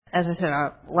As I said,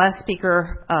 our last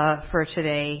speaker for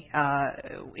today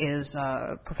is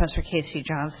Professor Casey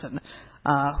Johnson,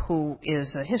 who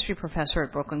is a history professor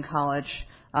at Brooklyn College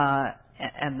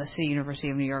and the City University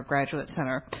of New York Graduate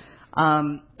Center.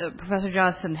 Professor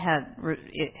Johnson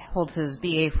holds his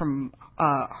BA from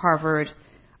Harvard,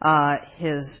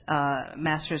 his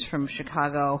master's from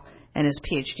Chicago, and his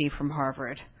PhD from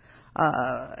Harvard.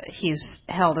 He's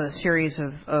held a series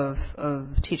of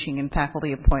teaching and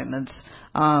faculty appointments,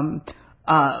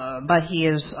 but he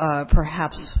is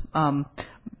perhaps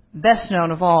best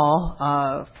known of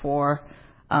all for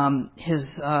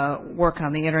his work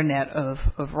on the internet on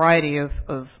a variety of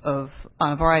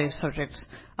subjects.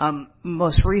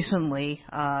 Most recently,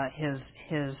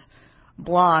 his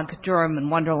blog Durham and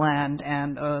Wonderland,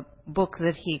 and a book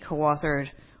that he co-authored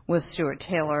with Stuart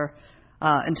Taylor,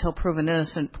 Until Proven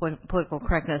Innocent, Political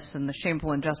Correctness and the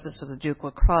Shameful Injustice of the Duke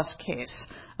Lacrosse Case.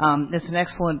 It's an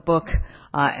excellent book,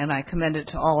 and I commend it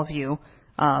to all of you.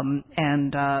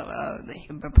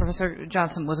 Professor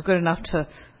Johnson was good enough to,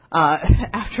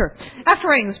 after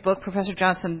writing this book, Professor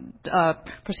Johnson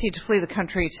proceeded to flee the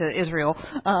country to Israel,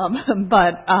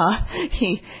 but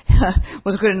he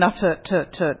was good enough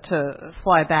to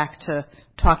fly back to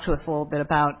talk to us a little bit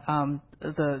about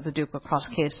the Duke Lacrosse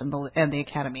case and the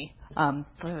Academy.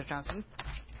 Professor Johnson.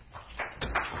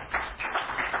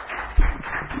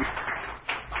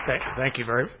 Thank you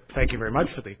very much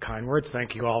for the kind words.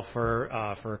 Thank you all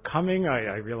for coming.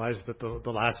 I realize that the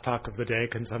last talk of the day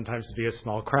can sometimes be a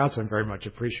small crowd, so I'm very much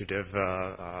appreciative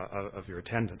of your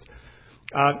attendance.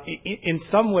 In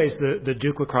some ways, the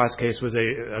Duke Lacrosse case was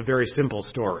a very simple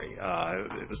story.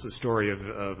 It was the story of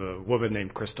a woman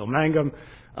named Crystal Mangum,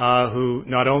 who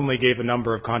not only gave a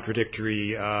number of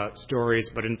contradictory stories,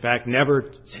 but in fact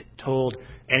never told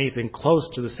anything close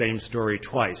to the same story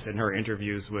twice in her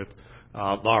interviews with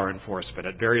law enforcement.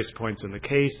 At various points in the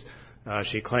case,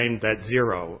 she claimed that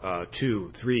 0,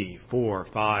 2, 3, 4,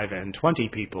 5, and 20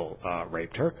 people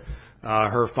raped her.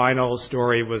 Her final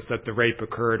story was that the rape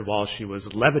occurred while she was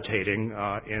levitating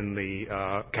in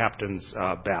the captain's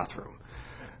bathroom.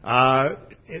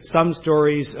 Some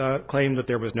stories claim that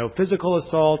there was no physical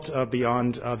assault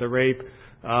beyond the rape.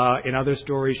 In other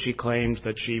stories, she claimed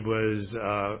that she was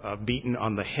beaten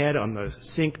on the head on the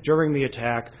sink during the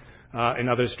attack. In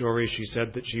other stories, she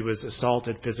said that she was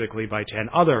assaulted physically by 10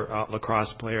 other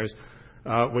lacrosse players,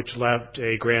 which left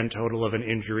a grand total of an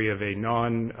injury of a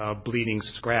non-bleeding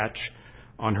scratch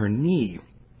on her knee.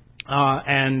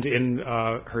 And in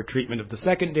her treatment of the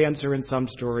second dancer, in some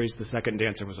stories, the second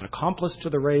dancer was an accomplice to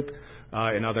the rape.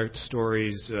 In other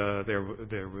stories,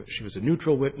 she was a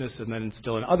neutral witness, and then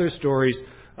still in other stories,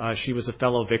 she was a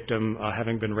fellow victim,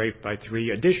 having been raped by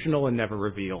 3 additional and never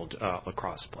revealed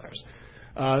lacrosse players.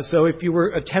 So if you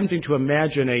were attempting to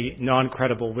imagine a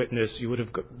non-credible witness, it would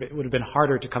have been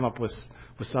harder to come up with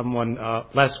someone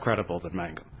less credible than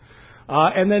Mangum.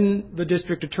 And then the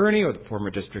district attorney, or the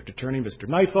former district attorney, Mr.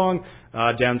 Nifong,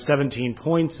 down 17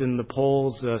 points in the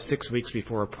polls 6 weeks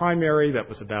before a primary that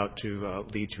was about to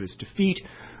lead to his defeat,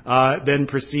 then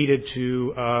proceeded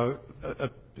to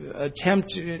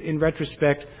attempt, in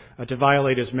retrospect, to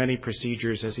violate as many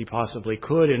procedures as he possibly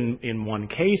could in one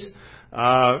case,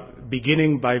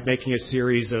 beginning by making a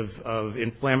series of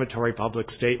inflammatory public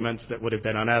statements that would have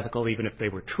been unethical even if they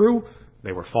were true.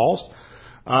 They were false.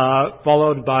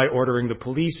 Followed by ordering the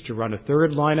police to run a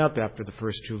third lineup after the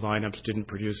first 2 lineups didn't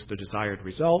produce the desired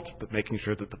result, but making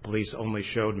sure that the police only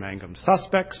showed Mangum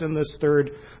suspects in this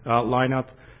third lineup,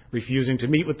 refusing to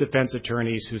meet with defense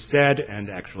attorneys who said, and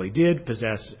actually did,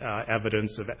 possess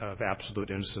evidence of absolute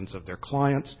innocence of their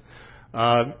clients,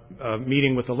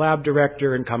 meeting with the lab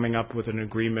director and coming up with an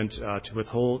agreement to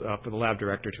withhold, for the lab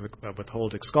director to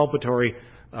withhold exculpatory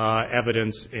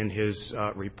evidence in his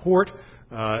report,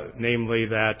 namely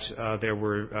that there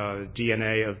were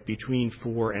DNA of between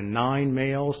 4 and 9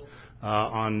 males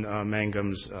on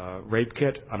Mangum's rape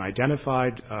kit,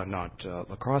 unidentified, not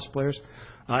lacrosse players.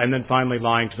 And then finally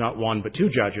lying to not 1 but 2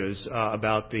 judges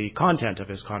about the content of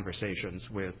his conversations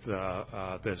with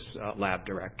this lab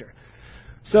director.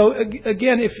 So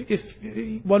again,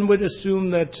 if one would assume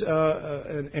that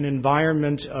an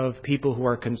environment of people who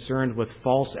are concerned with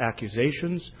false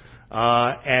accusations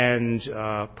and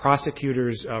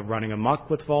prosecutors running amok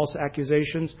with false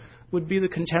accusations would be the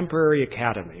contemporary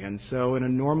academy. And so in a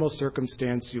normal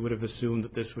circumstance, you would have assumed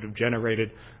that this would have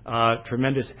generated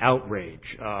tremendous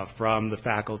outrage from the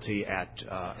faculty at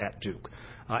Duke.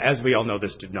 As we all know,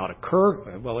 this did not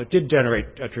occur. Well, it did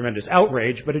generate a tremendous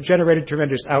outrage, but it generated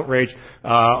tremendous outrage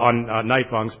on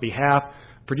Nifong's behalf,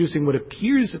 producing what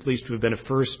appears at least to have been a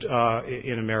first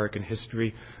in American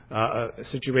history, a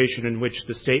situation in which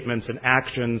the statements and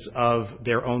actions of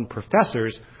their own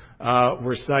professors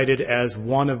were cited as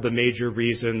one of the major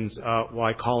reasons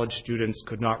why college students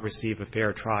could not receive a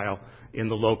fair trial in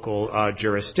the local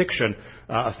jurisdiction,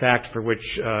 a fact for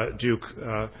which Duke,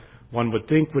 one would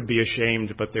think, would be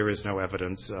ashamed, but there is no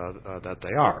evidence that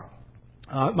they are.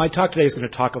 My talk today is going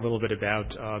to talk a little bit about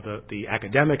the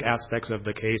academic aspects of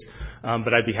the case,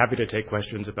 but I'd be happy to take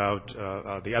questions about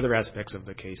the other aspects of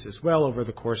the case as well over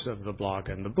the course of the blog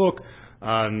and the book.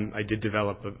 I did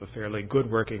develop a fairly good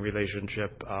working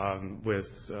relationship with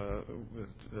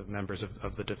members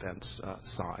of the defense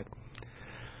side.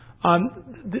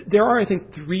 There are, I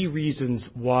think, three reasons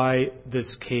why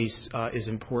this case is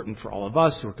important for all of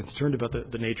us who are concerned about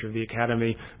the nature of the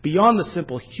academy, beyond the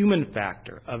simple human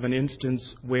factor of an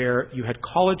instance where you had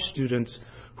college students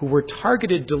who were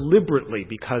targeted deliberately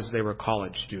because they were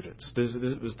college students. This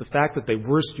was the fact that they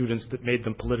were students that made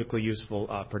them politically useful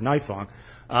for Nifong,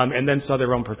 and then saw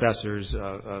their own professors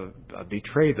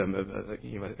betray them,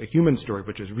 a human story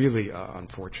which is really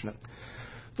unfortunate.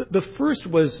 The first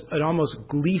was an almost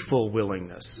gleeful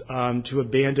willingness to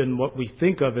abandon what we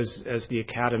think of as the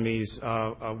Academy's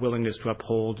willingness to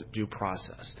uphold due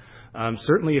process.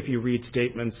 Certainly if you read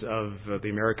statements of the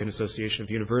American Association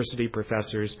of University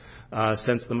Professors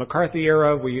since the McCarthy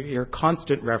era, we hear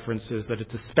constant references that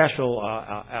it's a special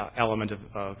element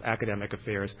of academic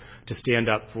affairs to stand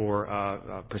up for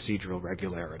procedural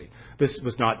regularity. This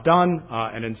was not done,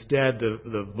 and instead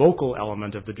the vocal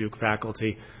element of the Duke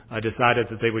faculty decided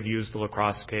that they would use the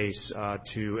Lacrosse case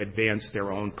to advance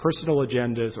their own personal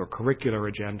agendas or curricular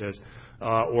agendas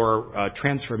or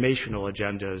transformational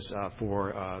agendas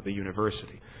for the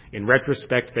university. In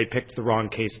retrospect, they picked the wrong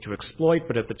case to exploit,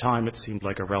 but at the time it seemed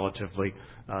like a relatively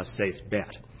safe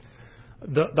bet.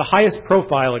 The highest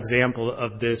profile example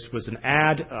of this was an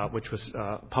ad which was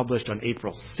published on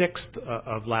April 6th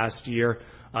of last year.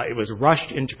 It was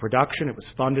rushed into production. It was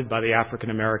funded by the African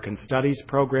American Studies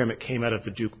program. It came out of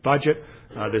the Duke budget.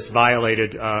 This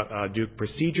violated Duke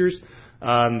procedures.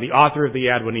 The author of the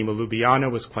ad, Wanima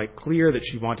Lubiana, was quite clear that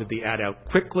she wanted the ad out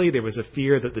quickly. There was a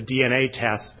fear that the DNA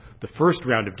test, the first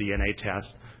round of DNA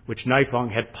tests, which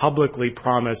Nifong had publicly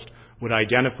promised would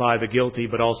identify the guilty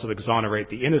but also exonerate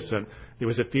the innocent, there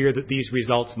was a fear that these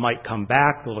results might come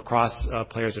back. The Lacrosse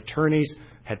players' attorneys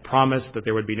had promised that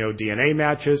there would be no DNA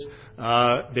matches.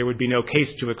 There would be no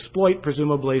case to exploit,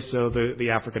 presumably, so the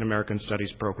African American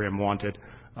Studies program wanted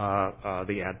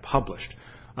the ad published.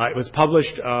 It was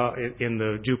published in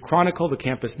the Duke Chronicle, the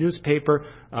campus newspaper,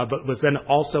 but was then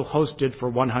also hosted for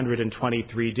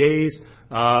 123 days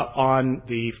on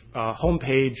the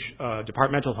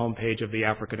departmental homepage of the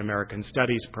African American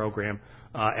Studies program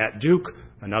at Duke.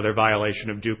 Another violation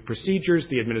of Duke procedures.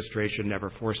 The administration never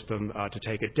forced them to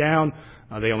take it down.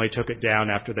 They only took it down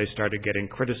after they started getting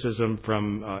criticism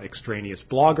from extraneous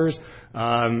bloggers,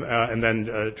 and then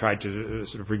tried to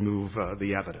sort of remove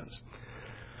the evidence.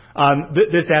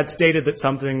 This ad stated that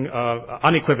something,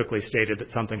 unequivocally stated that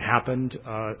something happened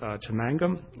to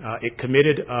Mangum. It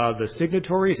committed the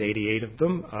signatories, 88 of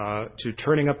them, to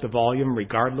turning up the volume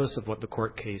regardless of what the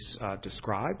court case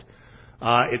described.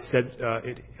 It said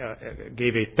it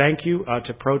gave a thank you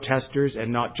to protesters,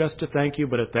 and not just a thank you,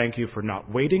 but a thank you for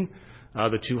not waiting.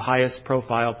 The two highest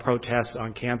profile protests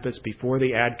on campus before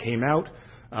the ad came out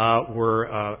were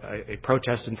a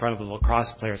protest in front of the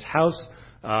Lacrosse players' house,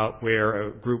 where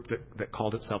a group that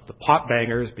called itself the Pot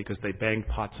Bangers, because they banged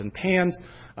pots and pans,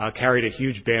 carried a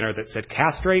huge banner that said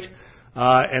castrate,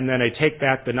 and then a Take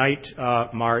Back the Night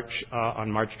march on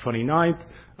March 29th,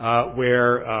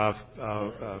 where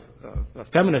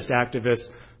feminist activists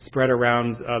spread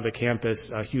around the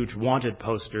campus huge wanted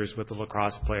posters with the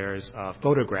Lacrosse players'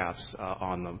 photographs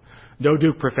on them. No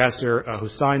Duke professor who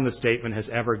signed the statement has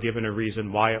ever given a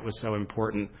reason why it was so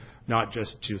important not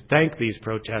just to thank these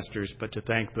protesters, but to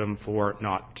thank them for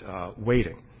not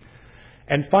waiting.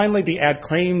 And finally, the ad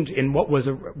claimed, in what was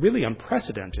a really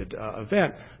unprecedented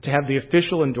event, to have the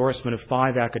official endorsement of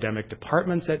 5 academic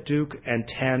departments at Duke and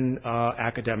 10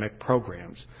 academic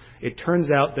programs. It turns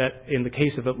out that in the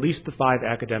case of at least the 5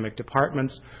 academic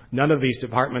departments, none of these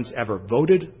departments ever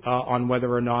voted on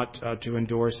whether or not to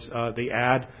endorse the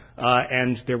ad,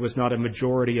 and there was not a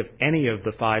majority of any of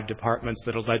the 5 departments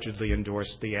that allegedly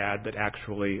endorsed the ad that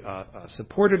actually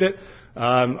supported it.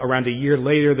 Around a year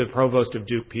later, the provost of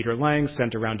Duke, Peter Lang,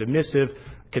 sent around a missive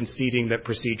conceding that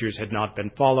procedures had not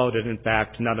been followed, and in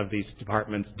fact, none of these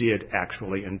departments did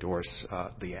actually endorse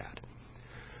the ad.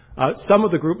 Some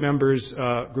of the group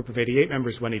of 88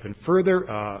 members went even further.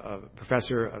 A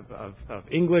professor of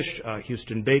English,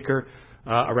 Houston Baker,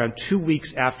 around 2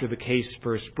 weeks after the case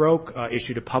first broke,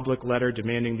 issued a public letter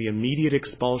demanding the immediate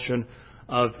expulsion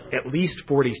of at least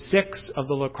 46 of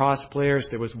the lacrosse players.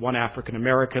 There was one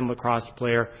African-American lacrosse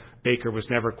player. Baker was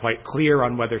never quite clear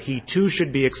on whether he too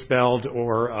should be expelled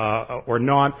or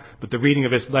not, but the reading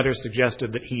of his letter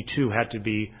suggested that he too had to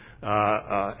be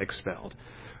expelled.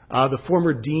 The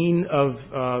former dean of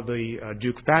the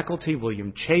Duke faculty,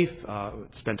 William Chafe,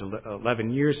 spent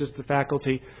 11 years as the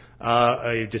faculty,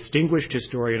 a distinguished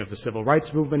historian of the civil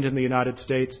rights movement in the United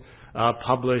States,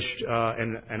 published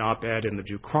an op-ed in the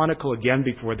Duke Chronicle, again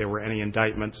before there were any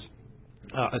indictments,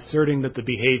 asserting that the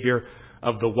behavior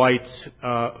of the whites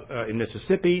in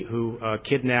Mississippi who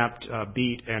kidnapped,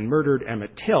 beat, and murdered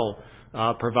Emmett Till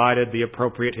provided the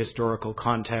appropriate historical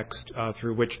context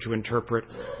through which to interpret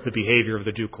the behavior of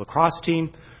the Duke lacrosse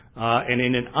team. And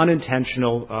in an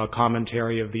unintentional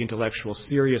commentary of the intellectual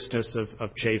seriousness of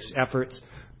Chafe's efforts,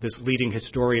 this leading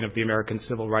historian of the American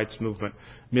civil rights movement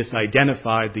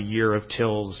misidentified the year of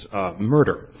Till's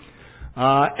murder.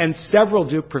 And several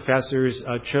Duke professors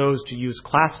chose to use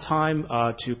class time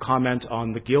to comment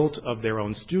on the guilt of their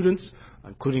own students,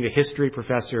 including a history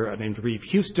professor named Reeve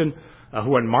Houston,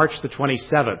 who on March the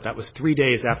 27th, that was 3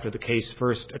 days after the case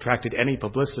first attracted any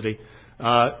publicity,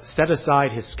 set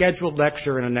aside his scheduled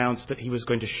lecture and announced that he was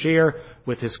going to share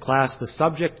with his class the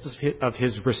subject of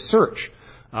his research,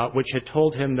 which had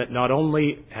told him that not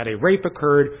only had a rape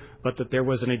occurred, but that there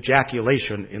was an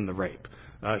ejaculation in the rape.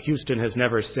 Houston has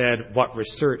never said what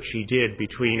research he did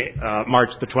between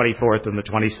March the 24th and the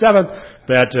 27th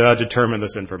that determined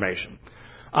this information.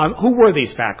 Who were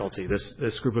these faculty,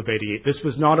 this group of 88? This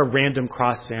was not a random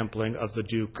cross-sampling of the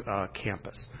Duke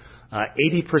campus.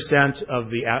 80% of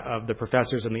the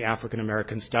professors in the African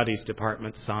American Studies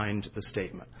Department signed the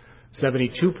statement.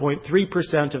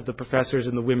 72.3% of the professors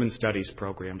in the Women's Studies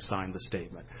program signed the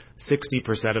statement.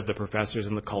 60% of the professors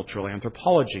in the Cultural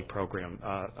Anthropology program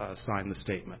signed the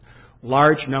statement.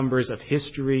 Large numbers of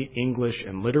history, English,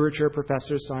 and literature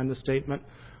professors signed the statement.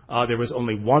 There was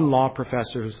only one law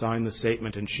professor who signed the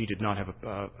statement, and she did not have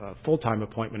a full-time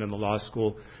appointment in the law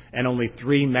school, and only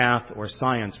 3 math or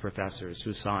science professors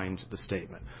who signed the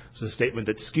statement. So a statement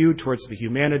that skewed towards the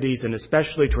humanities, and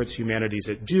especially towards humanities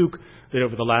at Duke, that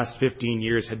over the last 15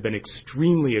 years had been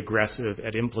extremely aggressive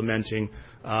at implementing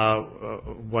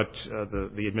what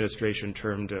the administration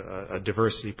termed a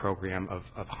diversity program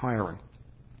of hiring.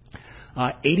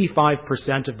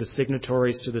 85% of the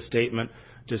signatories to the statement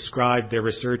described their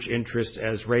research interests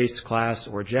as race, class,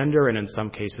 or gender, and in some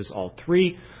cases all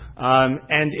 3,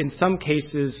 and in some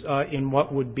cases in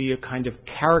what would be a kind of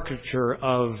caricature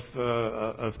of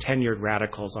tenured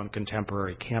radicals on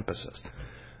contemporary campuses.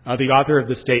 The author of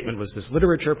the statement was this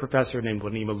literature professor named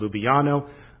Wanima Lubiano.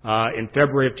 In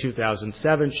February of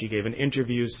 2007, she gave an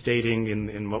interview stating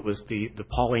in what was the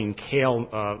Pauline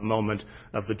Kael moment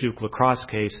of the Duke lacrosse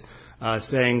case,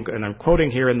 saying, and I'm quoting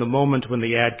here, "In the moment when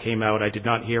the ad came out, I did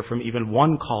not hear from even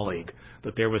one colleague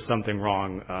that there was something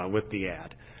wrong with the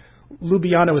ad."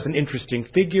 Lubiano was an interesting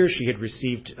figure. She had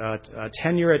received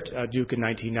tenure at Duke in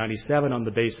 1997 on the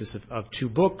basis of 2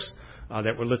 books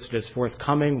that were listed as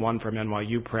forthcoming, one from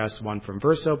NYU Press, one from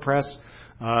Verso Press.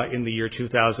 In the year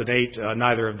 2008,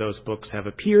 neither of those books have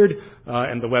appeared,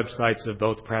 and the websites of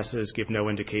both presses give no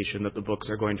indication that the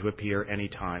books are going to appear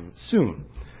anytime soon.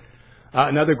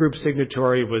 Another group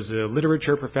signatory was a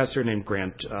literature professor named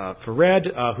Grant Fared,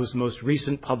 whose most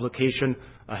recent publication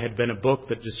had been a book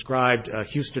that described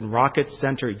Houston Rocket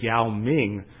Center Yao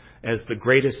Ming as the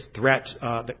greatest threat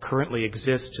that currently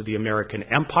exists to the American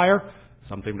empire,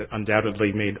 something that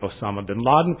undoubtedly made Osama bin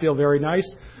Laden feel very nice.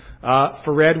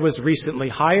 Fared was recently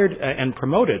hired and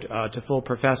promoted to full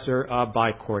professor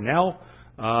by Cornell,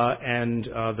 and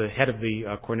the head of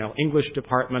the Cornell English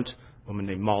department, a woman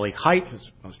named Molly Haidt,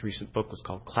 whose most recent book was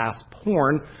called Class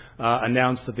Porn,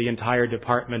 announced that the entire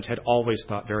department had always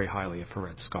thought very highly of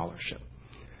Fared's scholarship.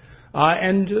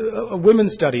 And a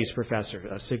women's studies professor,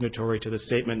 a signatory to the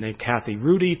statement named Kathy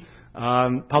Rudy,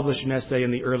 published an essay in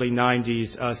the early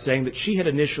 90s saying that she had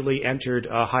initially entered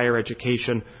higher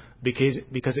education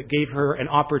because it gave her an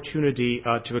opportunity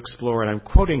to explore, and I'm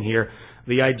quoting here,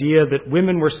 the idea that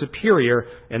women were superior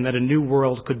and that a new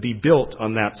world could be built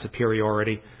on that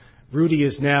superiority. Rudy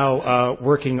is now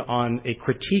working on a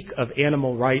critique of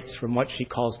animal rights from what she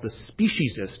calls the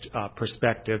speciesist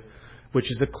perspective, which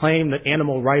is a claim that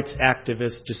animal rights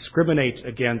activists discriminate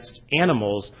against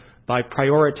animals by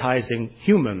prioritizing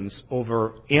humans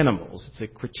over animals. It's a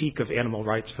critique of animal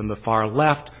rights from the far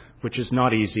left, which is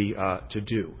not easy to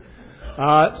do.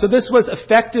 So this was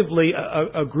effectively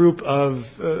a group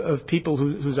of people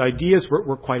whose ideas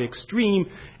were quite extreme,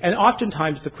 and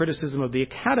oftentimes the criticism of the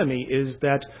academy is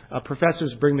that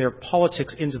professors bring their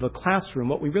politics into the classroom.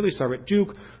 What we really saw at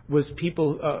Duke was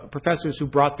professors who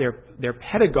brought their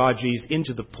pedagogies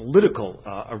into the political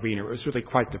arena. It was really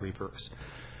quite the reverse.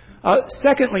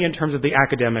 Secondly, in terms of the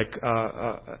academic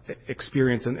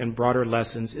experience and broader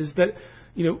lessons, is that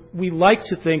we like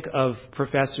to think of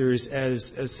professors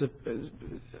as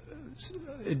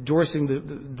endorsing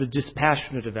the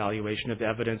dispassionate evaluation of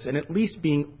evidence and at least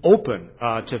being open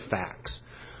to facts.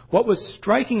 What was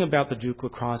striking about the Duke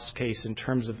Lacrosse case in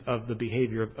terms of the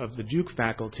behavior of the Duke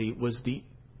faculty was the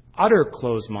utter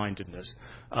closed-mindedness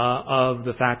of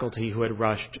the faculty who had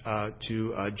rushed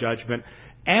to judgment,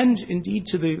 and indeed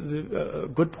to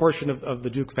the good portion of the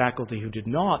Duke faculty who did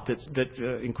not,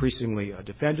 that increasingly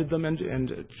defended them,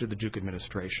 and to the Duke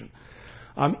administration.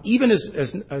 Even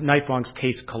as Nightbong's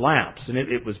case collapsed, and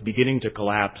it was beginning to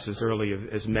collapse as early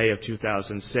as May of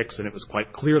 2006, and it was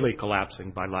quite clearly collapsing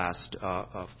by last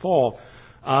fall,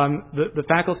 the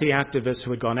faculty activists who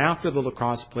had gone after the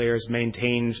lacrosse players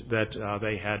maintained that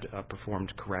they had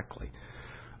performed correctly.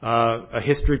 A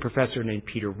history professor named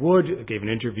Peter Wood gave an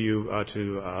interview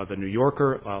to The New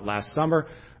Yorker last summer,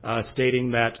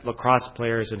 stating that lacrosse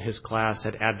players in his class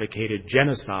had advocated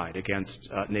genocide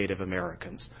against Native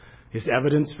Americans. His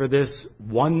evidence for this: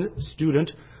 one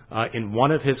student in one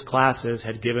of his classes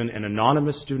had given an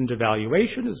anonymous student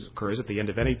evaluation, as occurs at the end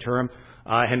of any term,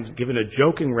 and given a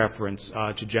joking reference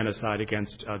to genocide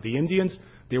against the Indians.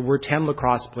 There were 10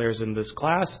 lacrosse players in this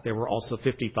class. There were also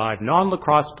 55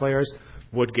 non-lacrosse players.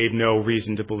 Wood gave no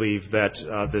reason to believe that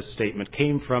this statement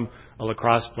came from a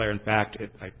lacrosse player. In fact,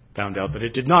 I found out that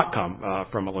it did not come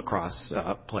from a lacrosse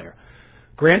player.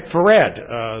 Grant Fared,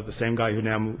 the same guy who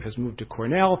now has moved to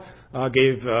Cornell,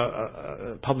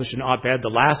 published an op-ed, the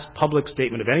last public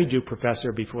statement of any Duke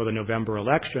professor before the November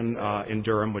election in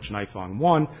Durham, which Nightbong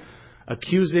won,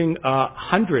 accusing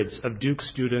hundreds of Duke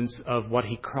students of what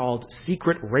he called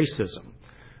secret racism.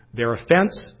 Their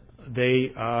offense: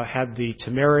 they had the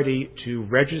temerity to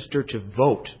register to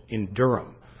vote in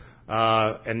Durham,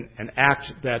 an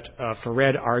act that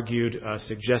Fared argued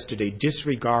suggested a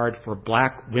disregard for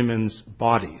black women's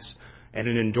bodies and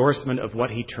an endorsement of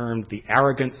what he termed the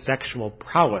arrogant sexual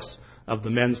prowess of the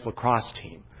men's lacrosse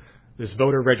team. This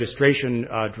voter registration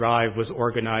drive was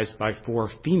organized by 4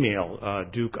 female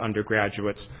Duke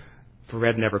undergraduates.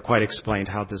 Fared never quite explained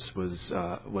how this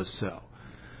was so.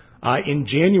 In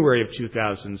January of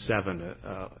 2007,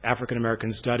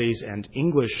 African-American Studies and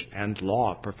English and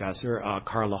Law professor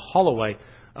Carla Holloway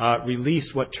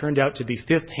released what turned out to be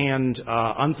fifth-hand,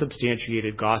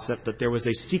 unsubstantiated gossip that there was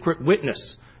a secret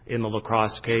witness in the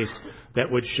lacrosse case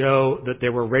that would show that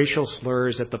there were racial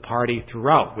slurs at the party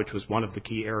throughout, which was one of the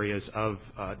key areas of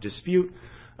dispute.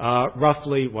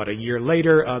 Roughly, a year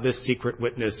later, this secret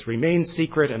witness remains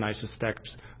secret, and I suspect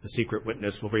the secret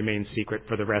witness will remain secret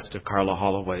for the rest of Carla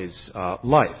Holloway's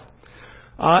life.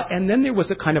 And then there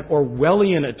was a kind of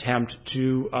Orwellian attempt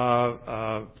to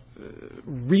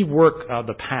rework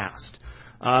the past.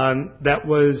 That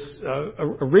was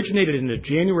originated in a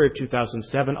January of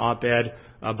 2007 op-ed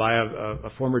by a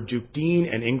former Duke dean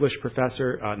and English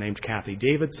professor named Kathy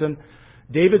Davidson.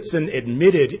 Davidson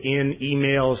admitted in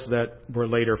emails that were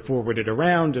later forwarded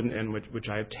around and which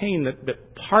I obtained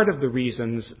that part of the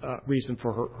reason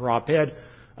for her op-ed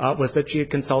was that she had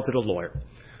consulted a lawyer.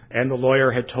 And the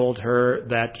lawyer had told her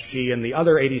that she and the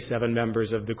other 87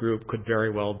 members of the group could very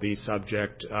well be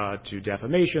subject to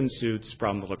defamation suits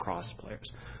from the lacrosse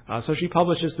players. So she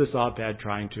publishes this op-ed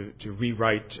trying to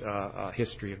rewrite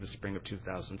history of the spring of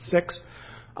 2006.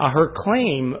 Her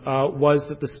claim was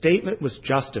that the statement was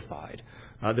justified.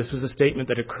 This was a statement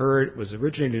that was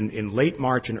originated in late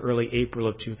March and early April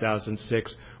of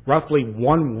 2006, roughly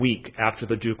 1 week after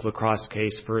the Duke Lacrosse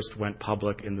case first went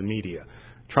public in the media.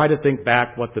 Try to think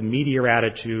back what the media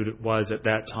attitude was at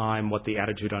that time, what the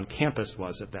attitude on campus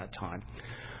was at that time.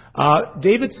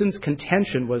 Davidson's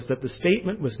contention was that the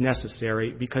statement was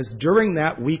necessary because during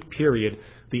that week period,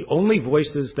 the only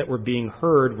voices that were being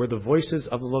heard were the voices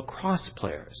of the lacrosse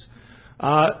players.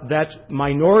 That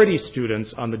minority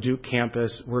students on the Duke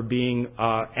campus were being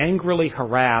angrily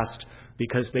harassed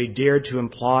because they dared to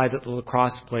imply that the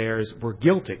lacrosse players were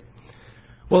guilty.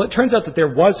 Well, it turns out that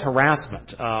there was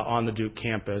harassment on the Duke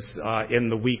campus in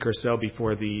the week or so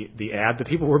before the ad. The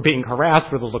people who were being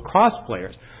harassed were the lacrosse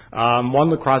players. One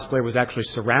lacrosse player was actually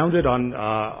surrounded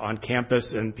on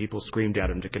campus, and people screamed at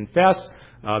him to confess.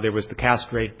 There was the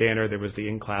castrate banner. There was the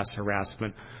in-class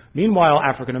harassment. Meanwhile,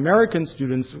 African-American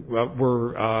students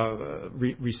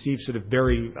received sort of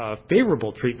very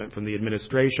favorable treatment from the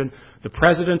administration. The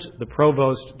president, the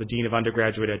provost, the dean of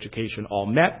undergraduate education all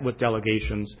met with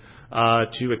delegations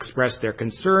to express their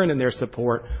concern and their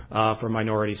support for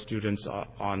minority students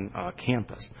on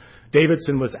campus.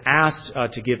 Davidson was asked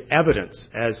to give evidence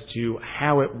as to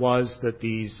how it was that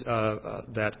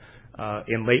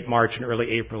in late March and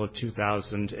early April of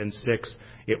 2006,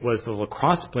 it was the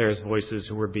lacrosse players' voices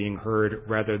who were being heard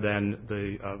rather than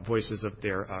the voices of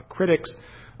their critics.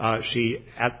 She,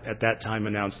 at that time,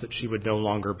 announced that she would no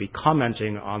longer be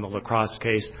commenting on the lacrosse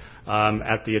case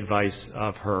at the advice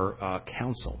of her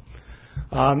counsel.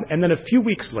 And then a few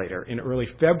weeks later, in early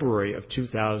February of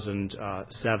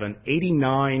 2007,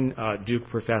 89 Duke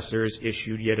professors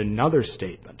issued yet another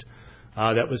statement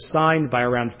that was signed by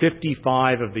around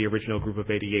 55 of the original group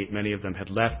of 88. Many of them had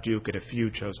left Duke, and a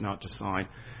few chose not to sign.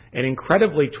 And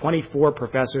incredibly, 24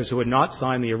 professors who had not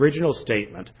signed the original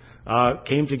statement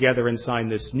came together and signed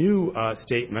this new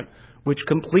statement, which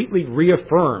completely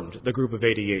reaffirmed the group of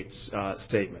 88's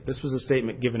statement. This was a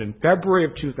statement given in February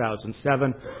of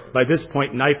 2007. By this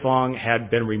point, Naifong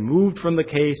had been removed from the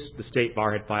case. The State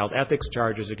Bar had filed ethics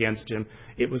charges against him.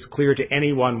 It was clear to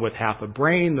anyone with half a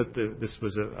brain that this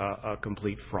was a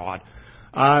complete fraud.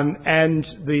 And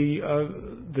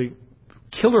the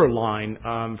killer line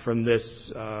from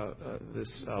this letter,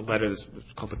 this was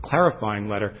called the clarifying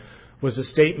letter, was a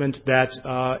statement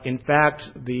that, in fact,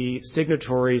 the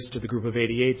signatories to the group of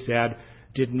 88 said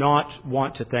did not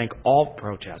want to thank all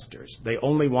protesters. They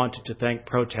only wanted to thank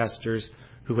protesters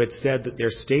who had said that their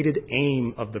stated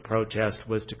aim of the protest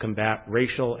was to combat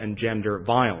racial and gender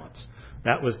violence.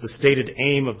 That was the stated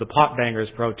aim of the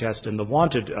potbangers protest and the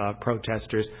wanted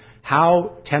protesters.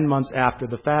 How, 10 months after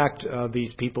the fact,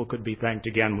 these people could be thanked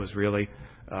again was really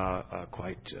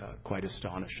quite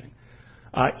astonishing.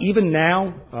 Even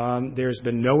now, there's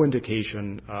been no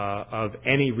indication of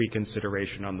any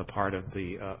reconsideration on the part of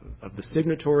the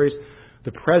signatories.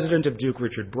 The president of Duke,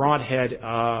 Richard Broadhead,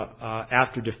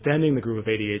 after defending the Group of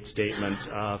 88 statement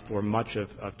for much of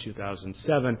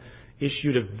 2007,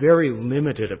 issued a very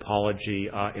limited apology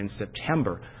in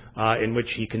September, in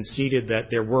which he conceded that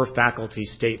there were faculty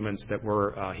statements that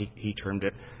were, he termed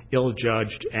it,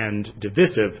 ill-judged and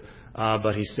divisive.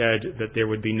 But he said that there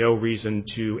would be no reason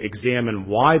to examine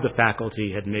why the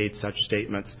faculty had made such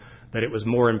statements, that it was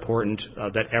more important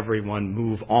that everyone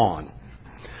move on.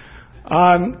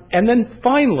 And then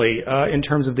finally, in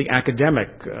terms of the academic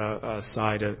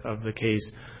side of the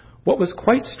case, what was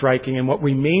quite striking and what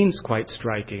remains quite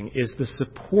striking is the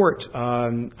support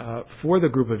for the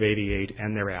Group of 88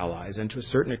 and their allies, and to a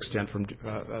certain extent from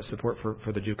support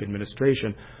for the Duke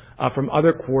administration from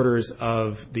other quarters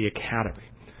of the academy.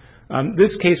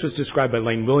 This case was described by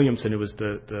Lane Williamson, who was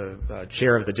the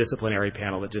chair of the disciplinary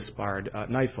panel that disbarred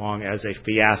Naifong, as a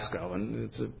fiasco, and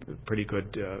it's a pretty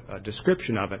good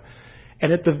description of it.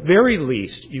 And at the very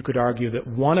least, you could argue that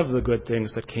one of the good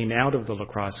things that came out of the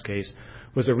Lacrosse case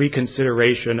was a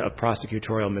reconsideration of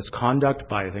prosecutorial misconduct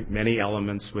by, I think, many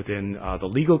elements within the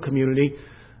legal community.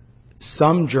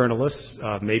 Some journalists,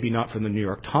 maybe not from the New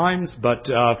York Times, but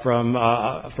from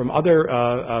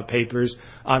other papers,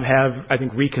 have, I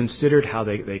think, reconsidered how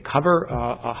they cover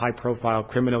high-profile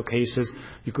criminal cases.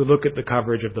 You could look at the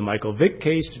coverage of the Michael Vick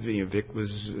case. Vick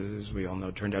was, as we all know,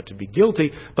 turned out to be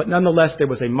guilty, but nonetheless, there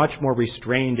was a much more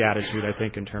restrained attitude, I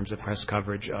think, in terms of press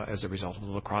coverage as a result of the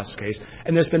Lacrosse case.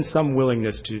 And there's been some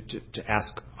willingness to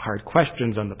ask hard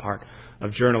questions on the part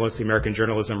of journalists. The American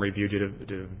Journalism Review did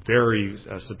a very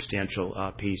substantial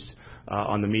piece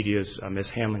on the media's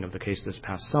mishandling of the case this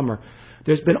past summer.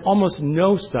 There's been almost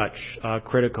no such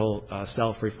critical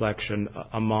self-reflection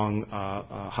among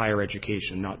higher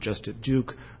education, not just at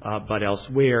Duke, but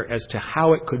elsewhere, as to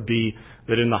how it could be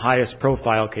that in the highest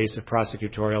profile case of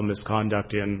prosecutorial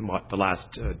misconduct in, the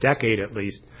last decade at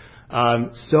least,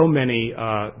 so many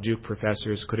Duke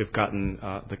professors could have gotten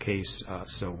the case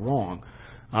so wrong.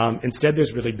 Instead,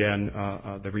 there's really been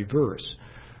the reverse.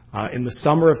 In the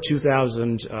summer of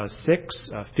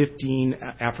 2006, 15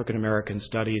 African-American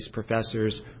studies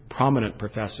professors, prominent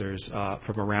professors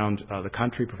from around the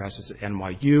country, professors at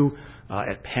NYU,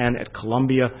 at Penn, at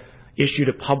Columbia, issued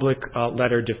a public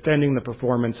letter defending the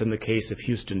performance in the case of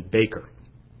Houston Baker.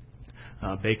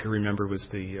 Baker, remember, was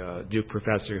the Duke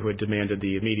professor who had demanded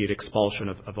the immediate expulsion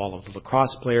of all of the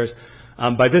lacrosse players.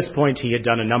 By this point, he had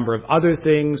done a number of other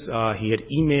things. He had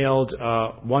emailed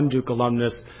one Duke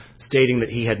alumnus stating that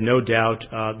he had no doubt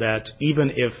that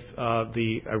even if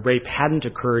the rape hadn't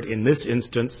occurred in this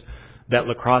instance, that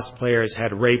lacrosse players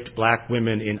had raped black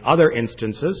women in other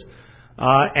instances.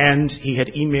 And he had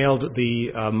emailed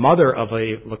the mother of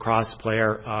a lacrosse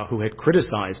player who had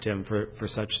criticized him for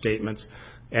such statements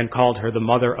and called her the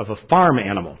mother of a farm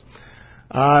animal.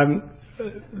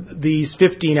 These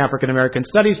 15 African American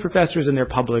studies professors in their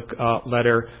public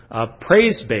letter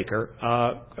praised Baker,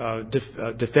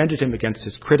 defended him against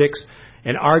his critics,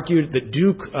 and argued that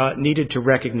Duke needed to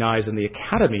recognize, and the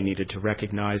Academy needed to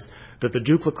recognize, that the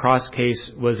Duke lacrosse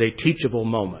case was a teachable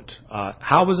moment.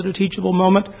 How was it a teachable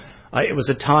moment? It was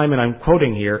a time, and I'm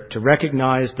quoting here, to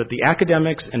recognize that the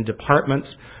academics and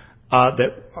departments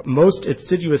that most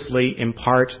assiduously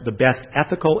impart the best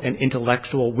ethical and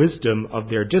intellectual wisdom of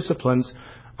their disciplines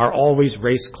are always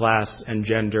race, class, and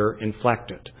gender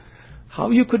inflected.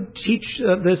 How you could teach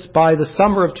this by the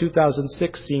summer of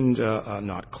 2006 seemed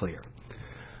not clear.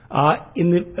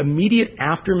 In the immediate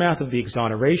aftermath of the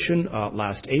exoneration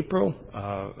last April,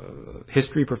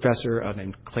 history professor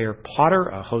named Claire Potter,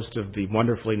 a host of the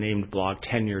wonderfully named blog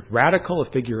Tenured Radical,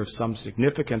 a figure of some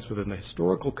significance within the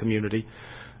historical community,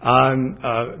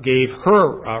 gave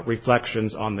her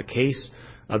reflections on the case.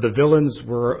 The villains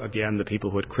were, again, the people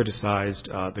who had criticized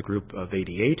the group of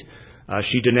 88.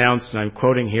 She denounced, and I'm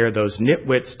quoting here, those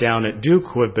nitwits down at Duke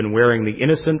who have been wearing the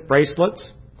innocent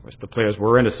bracelets. Of course, the players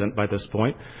were innocent by this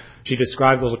point. She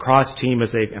described the lacrosse team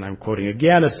as a, and I'm quoting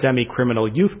again, a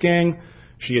semi-criminal youth gang.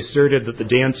 She asserted that the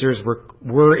dancers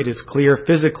were, it is clear,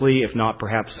 physically, if not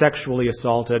perhaps sexually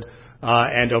assaulted.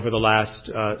 And over the last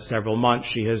several months,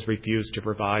 she has refused to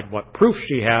provide what proof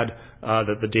she had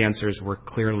that the dancers were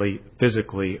clearly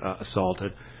physically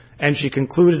assaulted. And she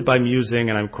concluded by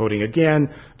musing, and I'm quoting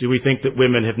again, do we think that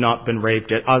women have not been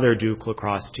raped at other Duke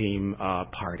lacrosse team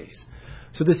parties?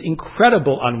 So this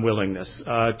incredible unwillingness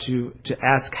to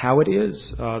ask how it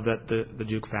is that the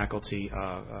Duke faculty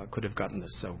could have gotten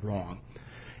this so wrong.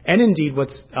 And indeed,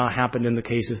 what's happened in the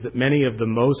case is that many of the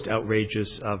most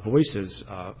outrageous voices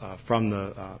from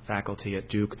the faculty at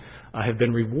Duke have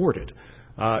been rewarded.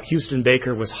 Houston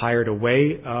Baker was hired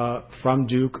away from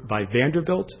Duke by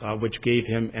Vanderbilt, which gave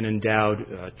him an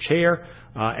endowed chair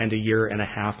and a year and a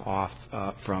half off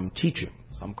from teaching.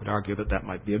 Some could argue that that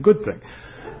might be a good thing.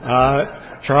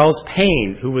 Charles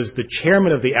Payne, who was the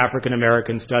chairman of the African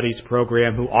American Studies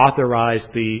program, who authorized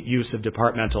the use of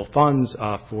departmental funds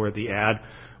for the ad,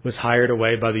 was hired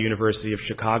away by the University of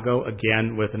Chicago,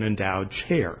 again with an endowed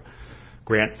chair.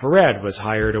 Grant Fared was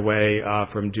hired away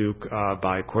from Duke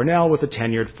by Cornell with a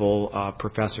tenured full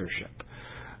professorship.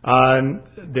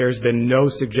 There's been no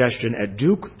suggestion at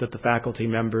Duke that the faculty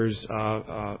members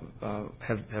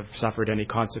have suffered any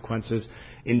consequences.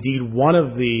 Indeed, one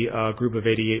of the group of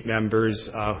 88 members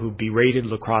who berated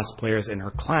lacrosse players in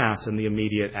her class in the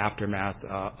immediate aftermath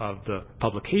of the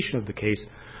publication of the case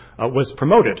was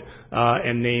promoted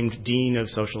and named Dean of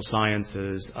Social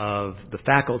Sciences of the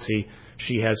faculty.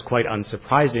 She has quite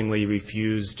unsurprisingly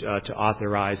refused to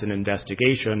authorize an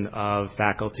investigation of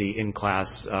faculty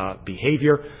in-class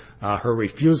behavior. Her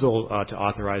refusal to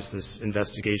authorize this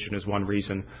investigation is one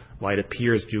reason why it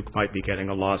appears Duke might be getting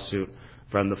a lawsuit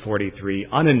from the 43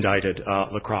 unindicted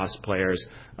lacrosse players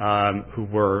who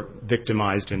were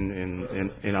victimized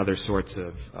in other sorts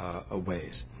of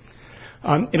ways.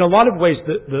 In a lot of ways,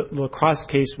 the lacrosse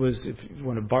case was, if you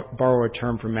want to borrow a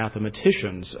term from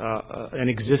mathematicians, an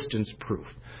existence proof.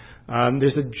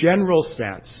 There's a general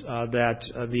sense that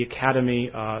the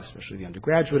academy, especially the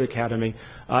undergraduate academy,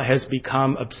 has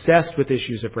become obsessed with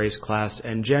issues of race, class,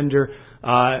 and gender,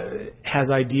 has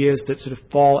ideas that sort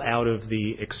of fall out of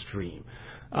the extreme.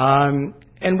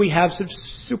 And we have some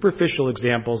superficial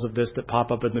examples of this that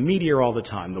pop up in the media all the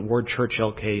time. The Ward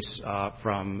Churchill case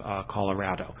from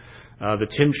Colorado. The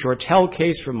Tim Shortell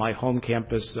case from my home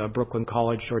campus, Brooklyn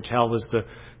College. Shortell was the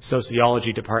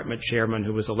sociology department chairman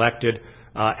who was elected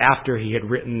after he had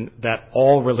written that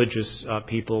all religious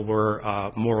people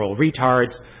were moral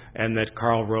retards and that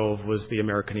Karl Rove was the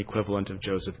American equivalent of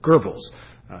Joseph Goebbels.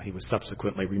 He was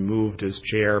subsequently removed as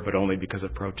chair, but only because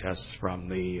of protests from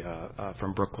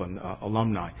Brooklyn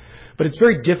alumni. But it's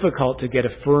very difficult to get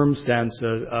a firm sense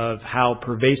of how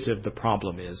pervasive the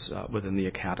problem is within the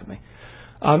academy.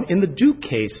 In the Duke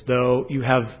case, though, you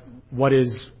have what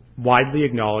is widely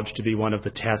acknowledged to be one of the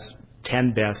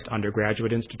 10 best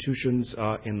undergraduate institutions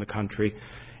in the country.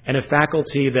 and a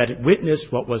faculty that witnessed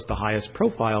what was the highest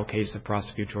profile case of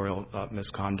prosecutorial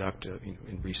misconduct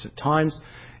in recent times.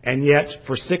 And yet,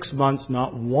 for 6 months,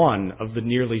 not one of the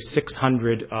nearly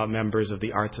 600 members of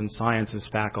the arts and sciences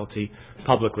faculty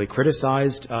publicly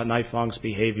criticized Naifong's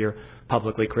behavior,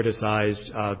 publicly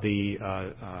criticized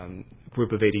the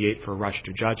Group of 88 for rush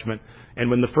to judgment. And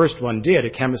when the first one did, a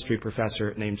chemistry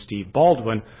professor named Steve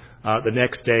Baldwin, the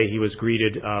next day he was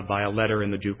greeted by a letter in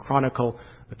the Duke Chronicle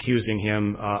accusing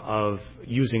him of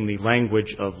using the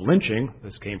language of lynching.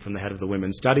 This came from the head of the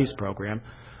Women's Studies program.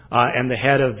 And the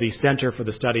head of the Center for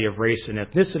the Study of Race and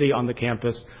Ethnicity on the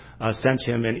campus sent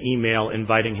him an email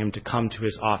inviting him to come to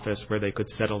his office where they could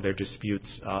settle their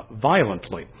disputes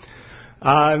violently.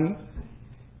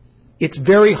 It's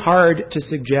very hard to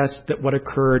suggest that what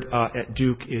occurred at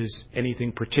Duke is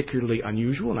anything particularly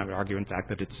unusual, and I would argue, in fact,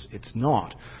 that it's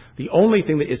not. The only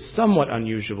thing that is somewhat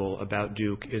unusual about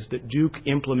Duke is that Duke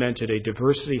implemented a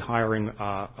diversity hiring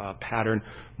pattern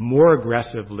more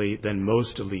aggressively than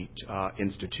most elite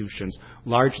institutions,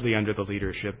 largely under the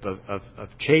leadership of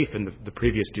Chafe and the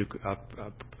previous Duke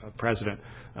president,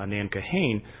 Nan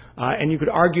Kahane. And you could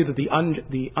argue that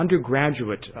the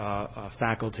undergraduate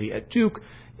faculty at Duke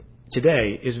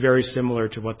today is very similar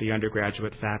to what the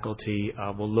undergraduate faculty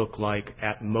will look like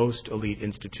at most elite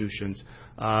institutions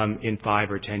in 5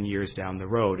 or 10 years down the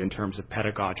road in terms of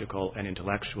pedagogical and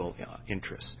intellectual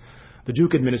interests. The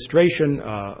Duke administration,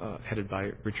 headed by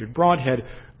Richard Broadhead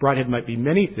might be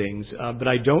many things, but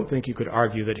I don't think you could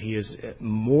argue that he is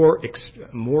more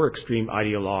extreme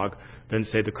ideologue than,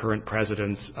 say, the current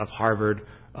presidents of Harvard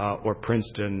or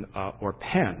Princeton or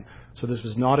Penn. So this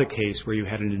was not a case where you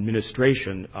had an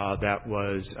administration that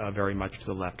was very much to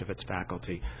the left of its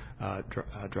faculty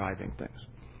driving things.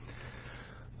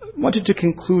 I wanted to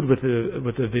conclude with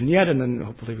a vignette, and then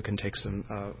hopefully we can take some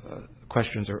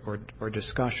questions or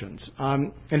discussions.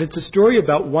 And it's a story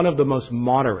about one of the most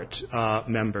moderate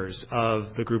members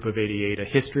of the Group of 88, a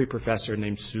history professor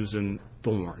named Susan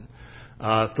Thorne.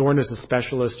 Thorne is a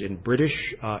specialist in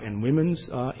British and women's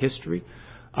history.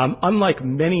 Unlike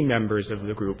many members of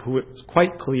the group, who it's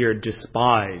quite clear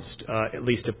despised at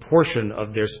least a portion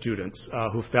of their students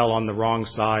who fell on the wrong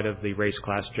side of the race,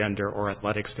 class, gender, or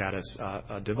athletic status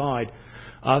divide,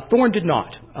 Thorne did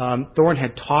not. Thorne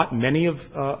had taught many of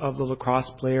the lacrosse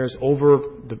players over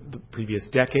the previous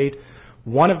decade.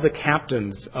 One of the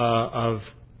captains of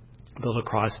the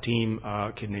lacrosse team,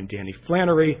 a kid named Danny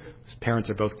Flannery. His parents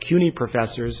are both CUNY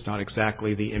professors, not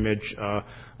exactly the image of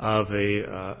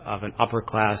an upper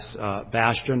class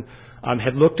bastion.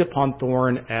 Had looked upon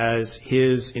Thorne as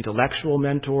his intellectual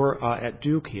mentor at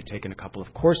Duke. He had taken a couple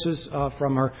of courses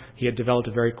from her. He had developed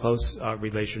a very close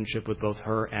relationship with both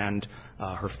her and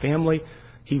her family.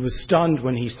 He was stunned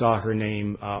when he saw her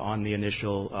name on the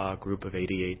initial Group of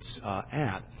 88's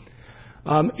ad.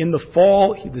 In the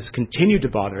fall, this continued to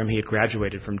bother him. He had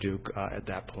graduated from Duke at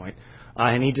that point,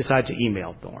 and he decided to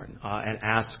email Thorne and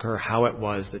ask her how it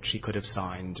was that she could have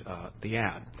signed the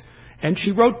ad. And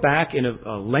she wrote back in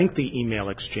a lengthy email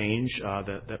exchange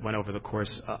that went over the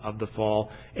course of the fall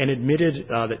and admitted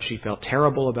that she felt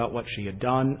terrible about what she had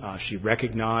done. She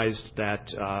recognized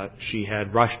that she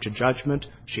had rushed to judgment.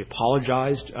 She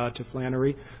apologized to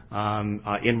Flannery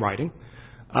in writing.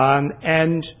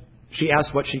 And she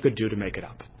asked what she could do to make it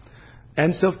up.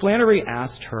 And so Flannery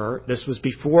asked her, this was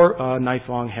before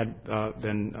Naifong had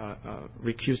been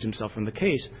recused himself from the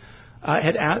case,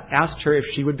 had asked her if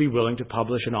she would be willing to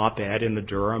publish an op-ed in the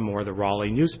Durham or the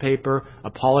Raleigh newspaper,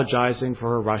 apologizing for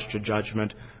her rush to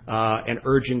judgment and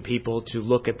urging people to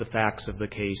look at the facts of the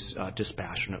case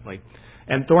dispassionately.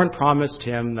 And Thorne promised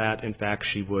him that, in fact,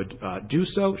 she would do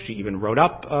so. She even wrote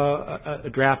up a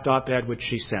draft op-ed, which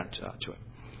she sent to him.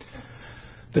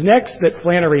 The next that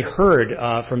Flannery heard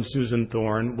from Susan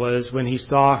Thorne was when he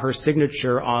saw her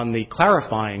signature on the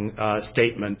clarifying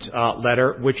statement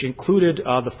letter, which included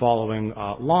the following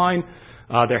line.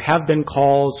 There have been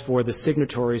calls for the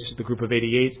signatories to the Group of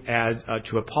 88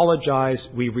 to apologize.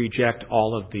 We reject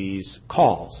all of these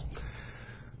calls.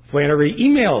 Flannery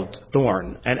emailed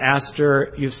Thorne and asked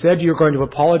her, you've said you're going to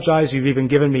apologize. You've even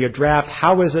given me a draft.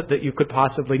 How is it that you could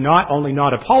possibly not only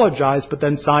not apologize, but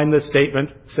then sign this statement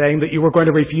saying that you were going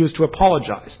to refuse to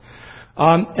apologize?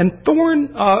 And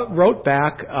Thorne wrote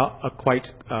back a quite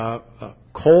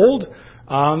cold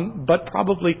but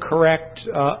probably correct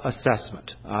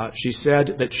assessment. She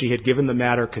said that she had given the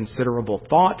matter considerable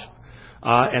thought,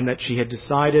 and that she had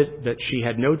decided that she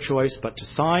had no choice but to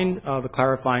sign the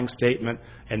clarifying statement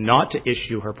and not to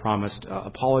issue her promised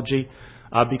apology,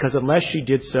 because unless she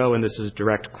did so, and this is a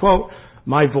direct quote,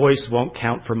 my voice won't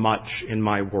count for much in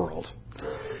my world.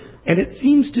 And it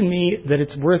seems to me that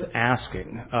it's worth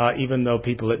asking, even though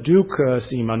people at Duke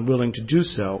seem unwilling to do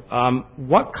so,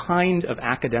 what kind of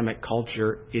academic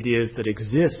culture it is that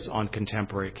exists on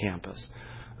contemporary campuses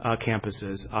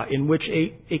in which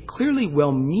a clearly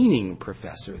well-meaning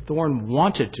professor, Thorne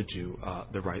wanted to do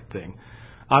the right thing,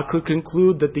 could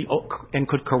conclude and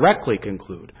could correctly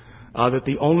conclude that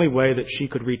the only way that she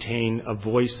could retain a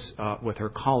voice with her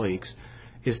colleagues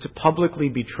is to publicly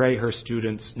betray her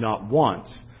students not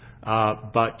once,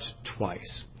 but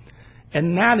twice.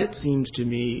 And that, it seems to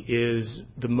me, is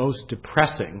the most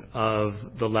depressing of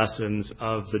the lessons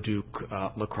of the Duke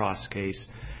Lacrosse case.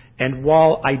 And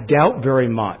while I doubt very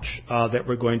much that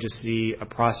we're going to see a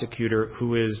prosecutor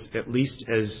who is at least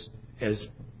as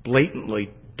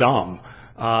blatantly dumb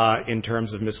in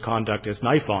terms of misconduct as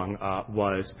Naifong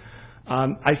was,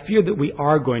 I fear that we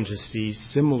are going to see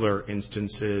similar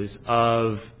instances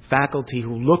of faculty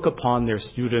who look upon their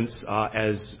students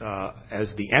as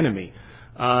the enemy,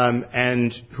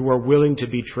 and who are willing to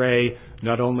betray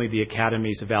not only the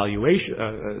Academy's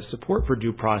evaluation support for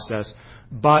due process,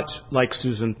 but, like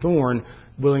Susan Thorne,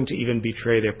 willing to even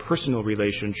betray their personal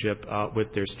relationship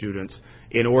with their students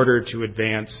in order to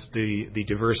advance the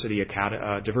diversity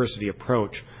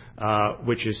approach,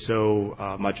 which is so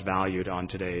much valued on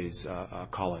today's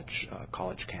college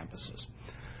campuses.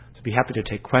 So I'd be happy to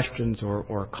take questions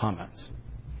or comments.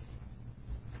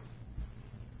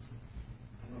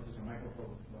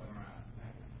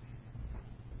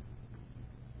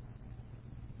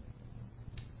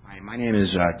 Hi, my name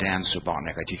is Dan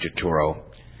Subotnik. I teach at Touro.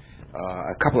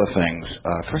 A couple of things.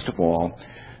 First of all,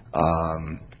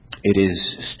 it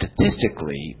is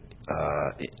statistically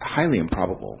highly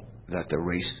improbable that the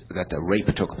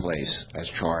rape took place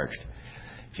as charged.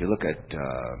 If you look at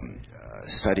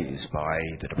studies by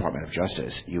the Department of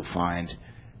Justice, you find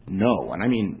no, and I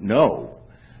mean no,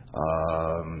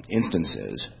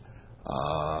 instances.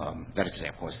 That is,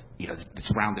 of course,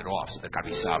 it's rounded off, so there got to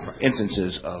be some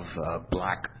instances of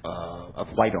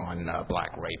white on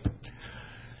black rape.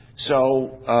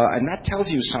 So, and that tells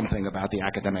you something about the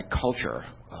academic culture.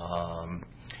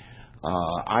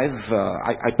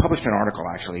 I published an article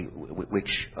actually,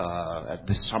 which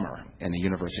this summer in the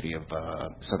University of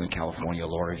Southern California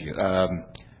Law Review,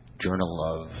 Journal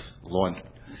of Law and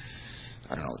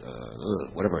I don't know,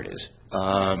 whatever it is.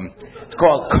 It's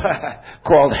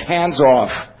called Hands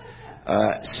Off: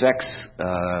 Sex,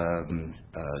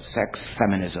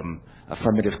 Feminism,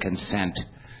 Affirmative Consent,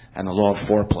 and the Law of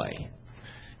Foreplay.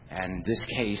 And this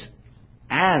case,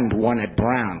 and one at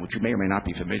Brown, which you may or may not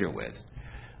be familiar with,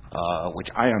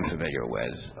 which I am familiar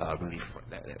with,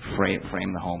 really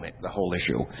frame the whole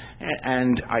issue.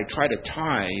 And I try to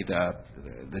tie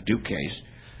the Duke case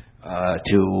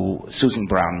to Susan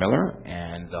Brown Miller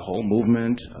and the whole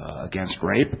movement against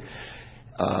rape.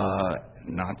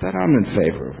 Not that I'm in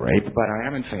favor of rape, but I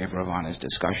am in favor of honest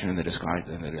discussion, and the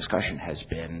discussion has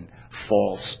been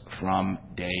false from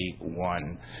day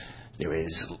one. There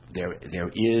is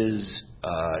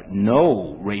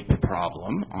no rape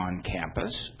problem on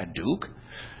campus at Duke,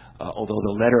 although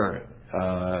the letter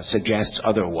suggests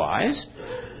otherwise.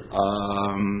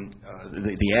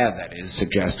 The ad, that is,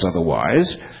 suggests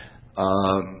otherwise.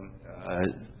 What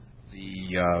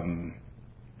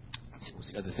was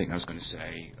the other thing I was going to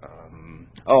say?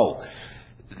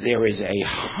 There is a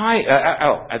high.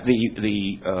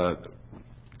 The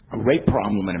rape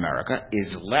problem in America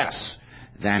is less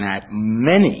than at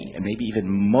many, and maybe even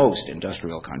most,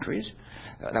 industrial countries.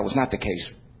 That was not the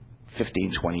case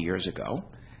 15, 20 years ago.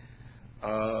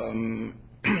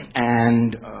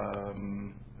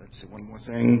 Let's see, one more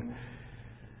thing.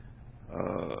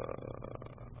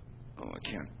 I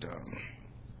can't.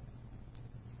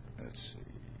 Let's see.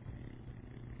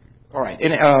 All right.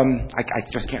 And, I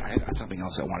just can't. I had something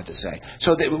else I wanted to say.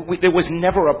 So there was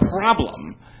never a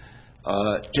problem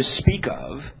to speak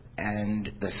of,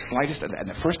 and the slightest and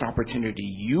the first opportunity to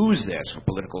use this for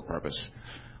political purpose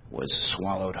was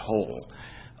swallowed whole.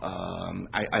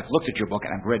 I've looked at your book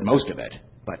and I've read most of it,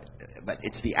 but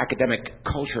it's the academic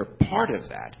culture part of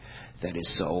that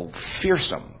is so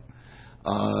fearsome.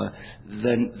 I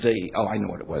know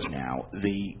what it was now.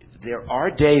 There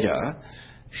are data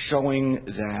showing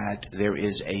that there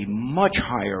is a much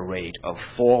higher rate of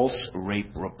false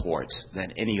rape reports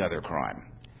than any other crime.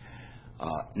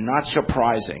 Not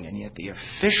surprising, and yet the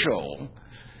official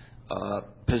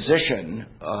position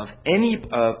of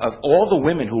all the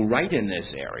women who write in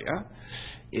this area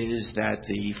is that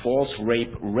the false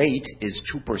rape rate is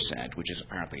 2%, which is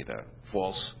apparently the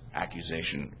false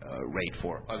accusation rate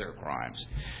for other crimes.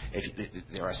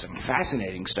 There are some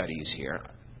fascinating studies here,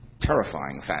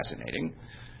 terrifying, fascinating,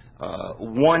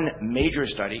 one major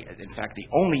study, in fact, the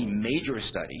only major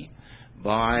study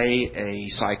by a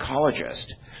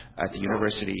psychologist at the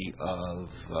University of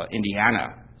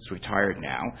Indiana, who's retired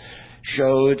now,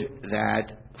 showed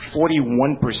that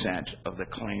 41% of the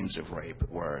claims of rape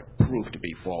were proved to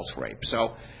be false rape.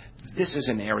 So this is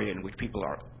an area in which people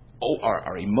are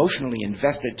emotionally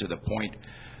invested to the point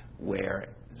where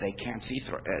they can't see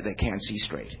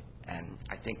straight. And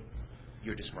I think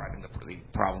you're describing the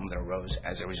problem that arose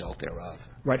as a result thereof.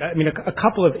 Right. I mean, a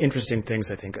couple of interesting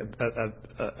things, I think,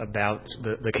 about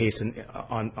the case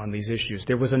on these issues.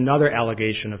 There was another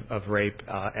allegation of rape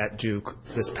at Duke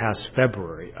this past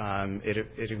February.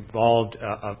 It involved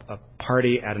a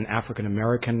party at an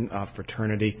African-American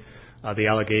fraternity. The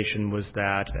allegation was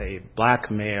that a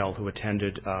black male who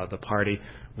attended the party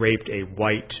raped a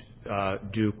white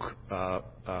Duke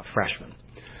freshman.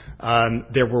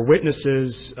 There were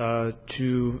witnesses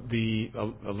to the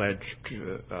alleged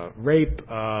rape.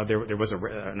 There was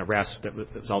an arrest that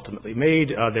was ultimately made.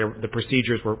 The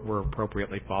procedures were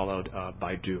appropriately followed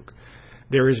by Duke.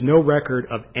 There is no record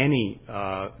of any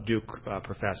Duke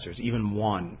professors, even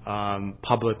one,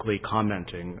 publicly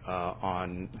commenting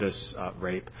on this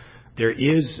rape. There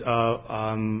is a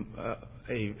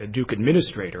Duke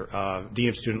administrator, Dean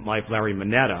of Student Life, Larry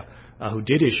Mineta, who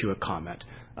did issue a comment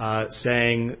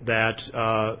saying that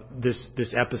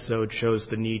this episode shows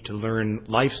the need to learn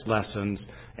life's lessons,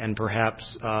 and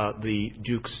perhaps the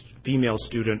Duke's female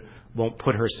student won't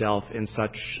put herself in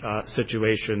such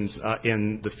situations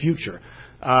in the future.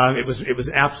 It was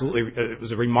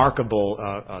a remarkable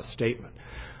statement.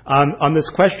 On this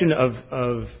question of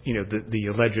the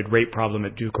alleged rape problem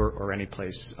at Duke or any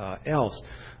place else,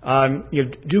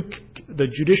 Duke, the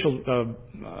judicial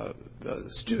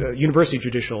University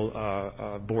Judicial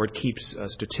Board keeps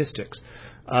statistics.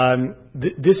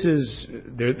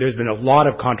 There's been a lot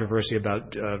of controversy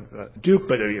about Duke,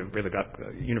 but you've really got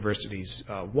universities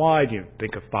wide. You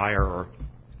think of Fire or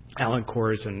Alan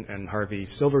Kors and Harvey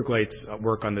Silverglate's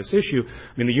work on this issue.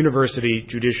 I mean, the university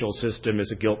judicial system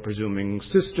is a guilt-presuming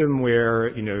system where,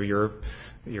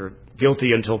 you're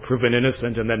guilty until proven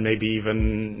innocent, and then maybe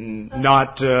even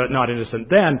not innocent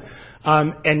then.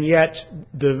 And yet,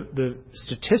 the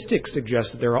statistics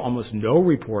suggest that there are almost no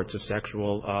reports of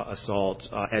sexual assault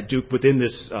at Duke within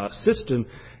this system.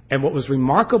 And what was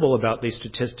remarkable about these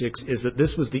statistics is that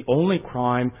this was the only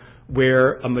crime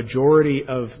where a majority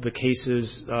of the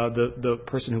cases, the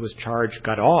person who was charged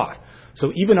got off.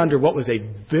 So even under what was a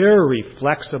very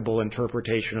flexible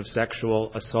interpretation of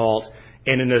sexual assault,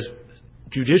 and in a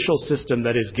judicial system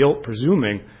that is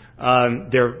guilt-presuming,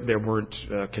 there weren't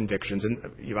convictions. And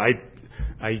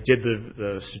I did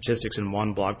the statistics in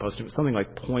one blog post. It was something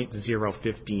like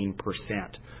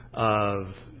 0.015% of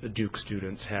Duke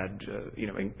students had,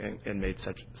 and made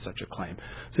such a claim.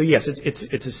 So yes,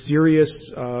 it's a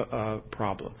serious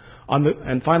problem.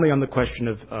 And finally, on the question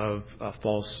of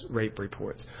false rape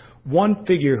reports, one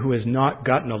figure who has not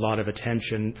gotten a lot of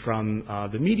attention from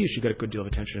the media, she got a good deal of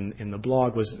attention in the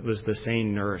blog, was the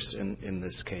sane nurse in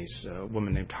this case, a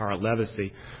woman named Tara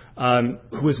Levesey,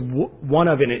 who is one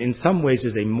of, in some ways,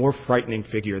 is a more frightening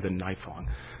figure than Nifong.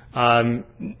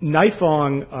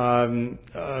 Nifong,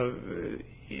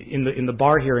 in the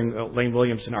bar hearing, Lane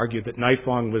Williamson argued that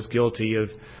Nifong was guilty of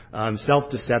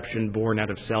self-deception born out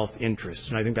of self-interest,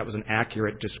 and I think that was an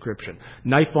accurate description.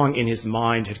 Nifong, in his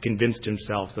mind, had convinced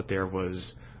himself that there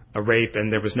was a rape, and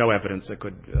there was no evidence that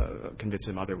could convince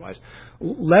him otherwise.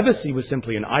 Levesey was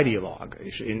simply an ideologue.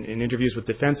 In interviews with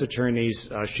defense attorneys,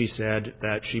 she said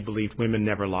that she believed women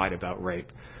never lied about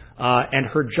rape. And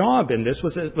her job in this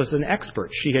was an expert.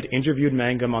 She had interviewed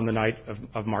Mangum on the night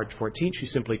of March 14th. She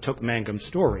simply took Mangum's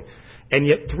story. And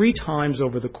yet 3 times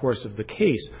over the course of the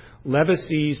case,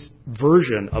 Levesey's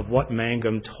version of what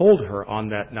Mangum told her on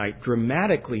that night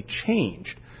dramatically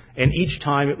changed. And each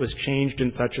time it was changed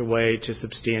in such a way to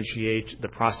substantiate the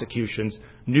prosecution's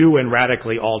new and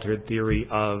radically altered theory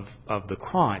of the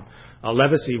crime.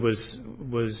 Levesey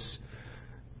was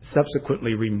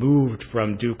subsequently removed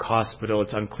from Duke Hospital.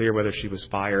 It's unclear whether she was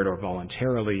fired or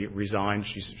voluntarily resigned.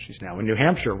 She's now in New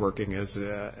Hampshire working as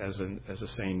a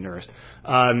sane nurse.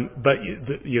 But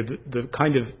the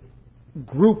kind of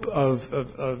group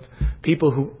of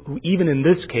people who even in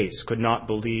this case could not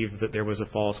believe that there was a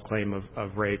false claim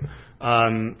of rape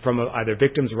from either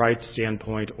victim's rights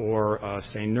standpoint or a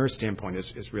sane nurse standpoint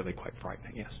is really quite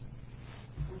frightening. Yes.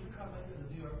 Would you comment on the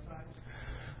New York Times?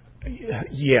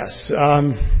 Yes.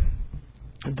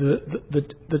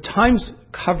 The Times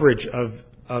coverage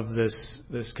of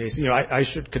this case, I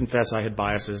should confess I had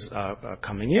biases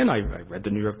coming in. I read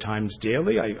the New York Times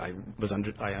daily. I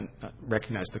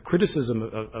recognized the criticism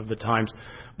of the Times,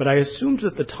 but I assumed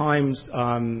that the Times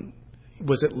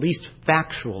was at least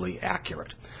factually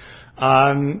accurate.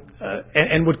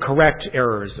 And would correct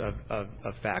errors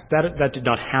of fact. That did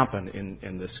not happen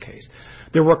in this case.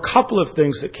 There were a couple of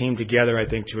things that came together, I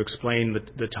think, to explain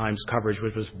the Times coverage,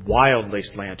 which was wildly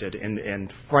slanted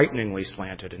and frighteningly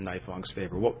slanted in Nifong's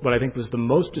favor. What I think was the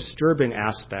most disturbing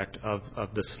aspect of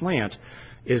the slant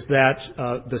is that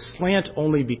the slant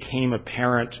only became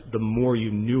apparent the more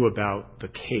you knew about the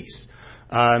case.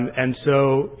 And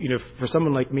so, for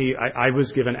someone like me, I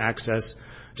was given access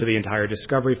to the entire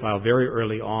discovery file very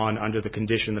early on under the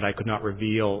condition that I could not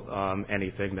reveal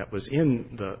anything that was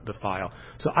in the file.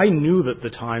 So I knew that the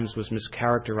Times was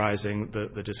mischaracterizing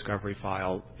the discovery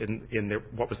file in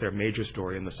what was their major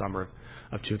story in the summer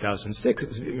of 2006.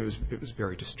 It was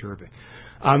very disturbing.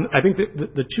 I think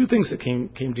that the two things that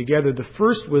came together, the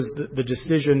first was the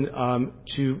decision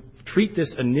to treat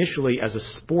this initially as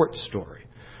a sports story.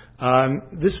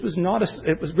 This was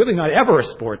it was really not ever a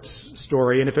sports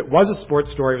story, and if it was a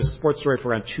sports story, it was a sports story for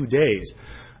around 2 days.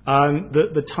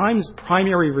 The Times'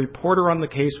 primary reporter on the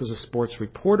case was a sports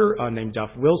reporter named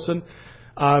Duff Wilson,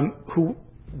 who,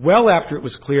 well after it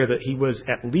was clear that he was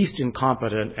at least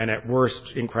incompetent and at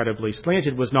worst incredibly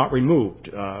slanted, was not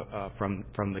removed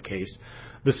from the case.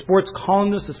 The sports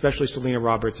columnists, especially Selena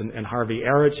Roberts and Harvey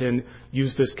Araton,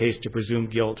 used this case to presume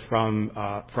guilt from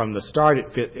the start.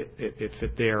 It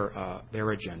fit their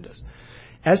agendas.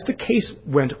 As the case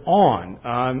went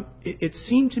on, it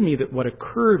seemed to me that what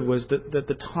occurred was that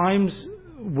the Times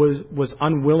was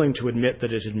unwilling to admit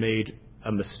that it had made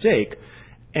a mistake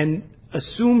and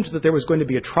assumed that there was going to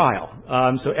be a trial.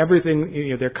 So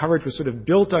everything, their coverage was sort of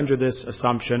built under this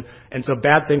assumption, and so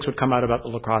bad things would come out about the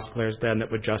lacrosse players then that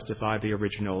would justify the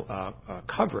original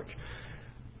coverage.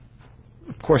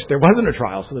 Of course, there wasn't a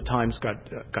trial, so the Times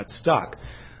got stuck.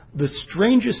 The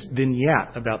strangest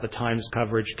vignette about the Times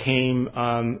coverage came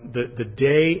the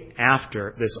day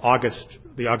after the August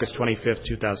 25th,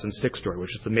 2006 story,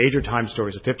 which is the major Times story.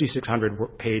 It's a 5,600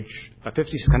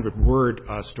 word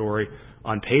story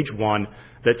on page 1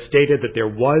 that stated that there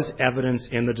was evidence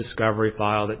in the discovery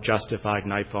file that justified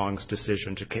Nifong's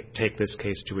decision to take this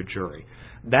case to a jury.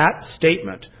 That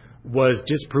statement was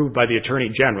disproved by the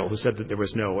Attorney General, who said that there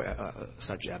was no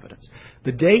such evidence.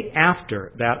 The day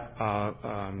after that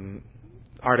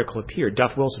article appeared,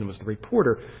 Duff Wilson was the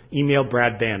reporter, emailed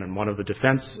Brad Bannon, one of the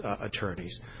defense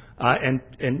attorneys,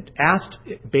 and asked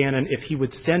Bannon if he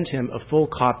would send him a full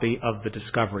copy of the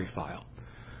discovery file.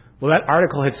 Well, that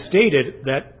article had stated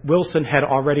that Wilson had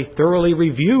already thoroughly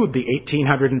reviewed the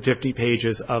 1,850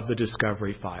 pages of the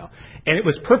discovery file. And it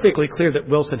was perfectly clear that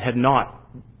Wilson had not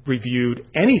reviewed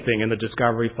anything in the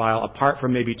discovery file apart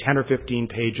from maybe 10 or 15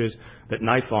 pages that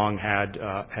Nifong had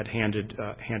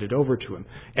handed over to him.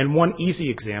 And one easy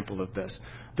example of this,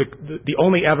 the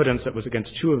only evidence that was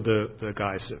against two of the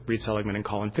guys, Reed Seligman and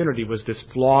Colin Finnerty, was this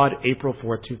flawed April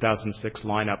 4, 2006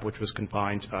 lineup, which was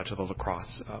confined to the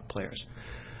lacrosse players.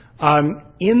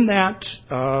 In that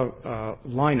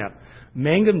lineup,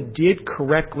 Mangum did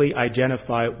correctly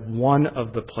identify one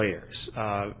of the players,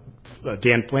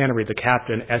 Dan Flannery, the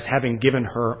captain, as having given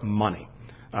her money.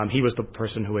 He was the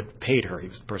person who had paid her. He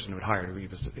was the person who had hired her.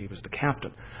 He was the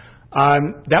captain.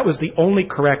 That was the only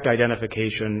correct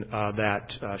identification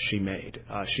that she made.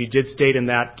 She did state in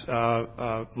that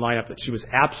lineup that she was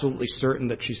absolutely certain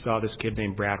that she saw this kid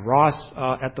named Brad Ross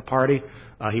at the party.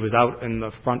 He was out in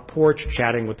the front porch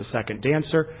chatting with the second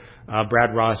dancer.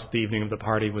 Brad Ross, the evening of the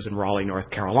party, was in Raleigh, North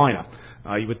Carolina.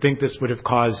 You would think this would have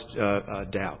caused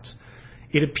doubts.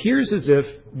 It appears as if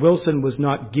Wilson was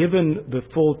not given the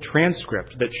full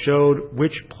transcript that showed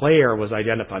which player was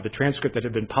identified. The transcript that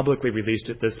had been publicly released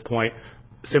at this point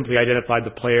simply identified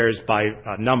the players by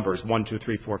numbers, 1, 2,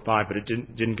 3, 4, 5, but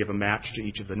it didn't give a match to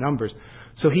each of the numbers.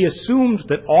 So he assumed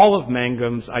that all of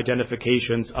Mangum's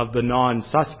identifications of the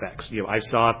non-suspects, I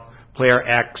saw player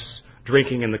X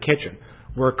drinking in the kitchen,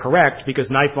 were correct because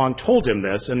Nifong told him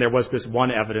this, and there was this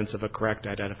one evidence of a correct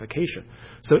identification.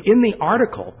 So in the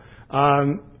article,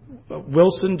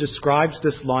 Wilson describes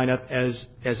this lineup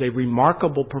as a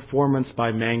remarkable performance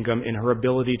by Mangum in her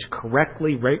ability to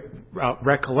correctly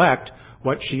recollect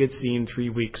what she had seen 3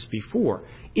 weeks before.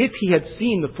 If he had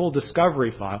seen the full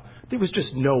discovery file, there was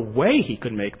just no way he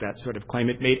could make that sort of claim.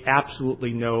 It made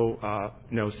absolutely no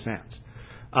sense.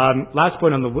 Last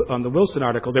point on the Wilson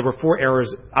article, there were 4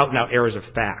 out-and-out errors of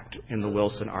fact in the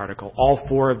Wilson article. All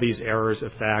 4 of these errors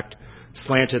of fact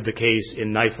slanted the case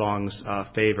in Nifong's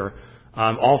favor.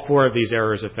 All four of these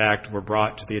errors of fact were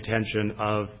brought to the attention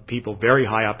of people very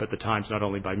high up at the Times, not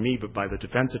only by me but by the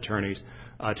defense attorneys.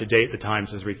 To date, the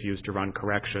Times has refused to run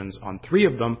corrections on three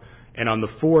of them, and on the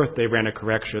fourth, they ran a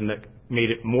correction that made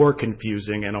it more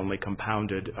confusing and only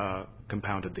compounded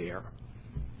the error.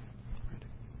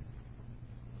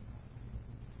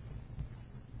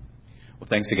 Well,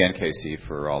 thanks again, Casey,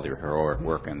 for all your heroic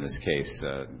work in this case.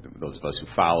 Those of us who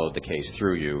followed the case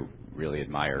through you really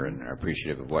admire and are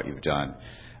appreciative of what you've done.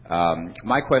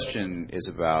 My question is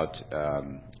about,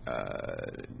 I'm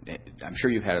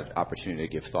sure you've had an opportunity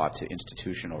to give thought to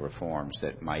institutional reforms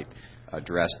that might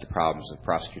address the problems of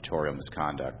prosecutorial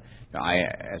misconduct. Now,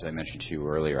 as I mentioned to you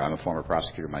earlier, I'm a former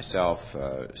prosecutor myself,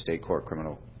 state court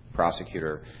criminal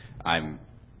prosecutor. I'm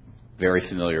very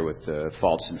familiar with the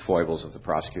faults and foibles of the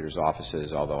prosecutor's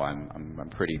offices, although I'm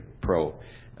pretty pro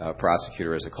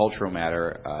prosecutor as a cultural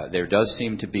matter. There does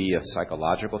seem to be a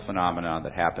psychological phenomenon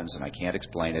that happens, and I can't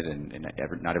explain it, and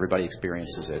not everybody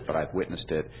experiences it, but I've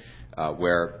witnessed it,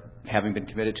 where having been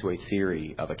committed to a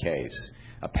theory of a case,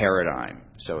 a paradigm,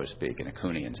 so to speak, in a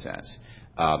Kuhnian sense,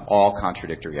 all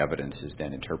contradictory evidence is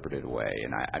then interpreted away.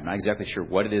 And I'm not exactly sure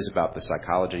what it is about the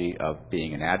psychology of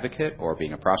being an advocate or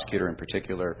being a prosecutor in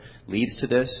particular leads to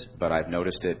this, but I've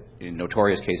noticed it in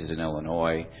notorious cases in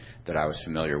Illinois that I was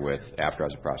familiar with after I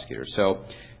was a prosecutor. So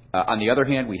on the other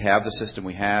hand, we have the system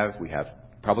we have. We have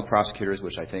public prosecutors,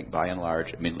 which I think by and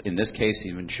large, I mean, in this case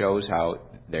even shows how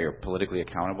they are politically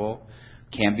accountable,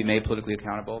 can be made politically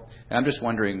accountable. And I'm just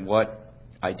wondering what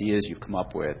ideas you've come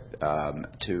up with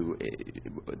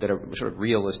that are sort of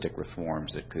realistic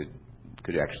reforms that could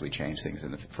actually change things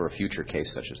for a future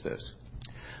case such as this.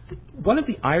 One of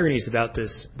the ironies about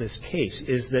this case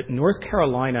is that North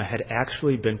Carolina had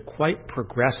actually been quite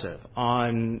progressive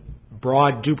on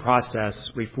broad due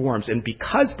process reforms, and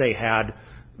because they had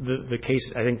the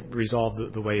case, I think,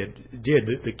 resolved the way it did,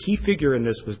 the key figure in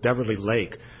this was Beverly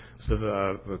Lake,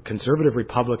 a conservative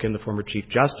Republican, the former Chief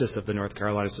Justice of the North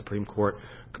Carolina Supreme Court,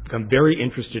 become very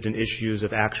interested in issues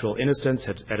of actual innocence,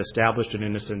 had established an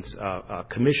innocence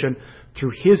commission.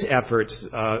 Through his efforts,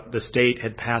 the state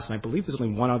had passed, and I believe there's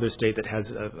only one other state that has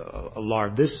a law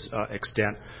of this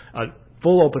extent,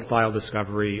 full open file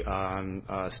discovery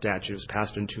statute was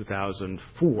passed in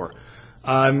 2004.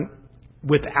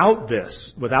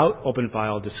 Without open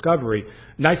file discovery,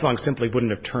 Nifong simply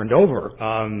wouldn't have turned over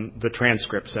the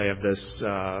transcript, say, of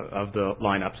the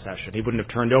lineup session. He wouldn't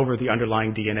have turned over the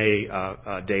underlying DNA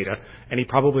data, and he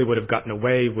probably would have gotten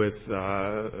away with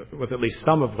at least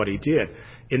some of what he did.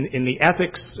 In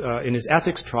his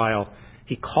ethics trial,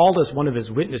 he called as one of his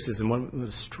witnesses, and one of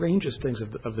the strangest things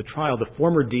of the trial, the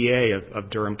former DA of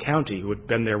Durham County, who had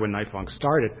been there when Nifong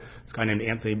started, this guy named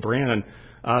Anthony Brannon.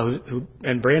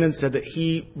 And Brannon said that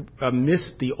he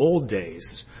missed the old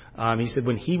days. He said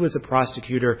when he was a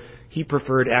prosecutor, he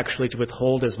preferred actually to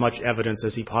withhold as much evidence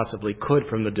as he possibly could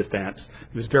from the defense.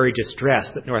 He was very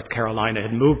distressed that North Carolina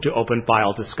had moved to open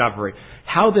file discovery.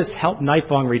 How this helped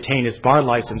Nifong retain his bar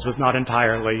license was not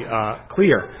entirely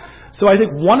clear. So I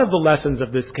think one of the lessons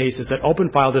of this case is that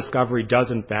open file discovery does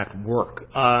in fact work,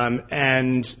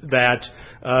 and that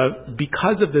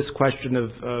because of this question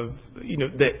of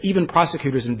that even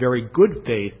prosecutors in very good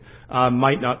faith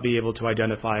might not be able to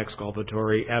identify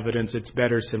exculpatory evidence, it's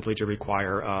better simply to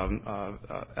require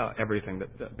everything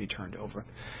that be turned over.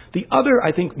 The other,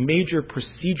 I think, major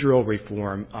procedural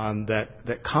reform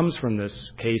that comes from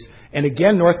this case, and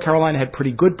again, North Carolina had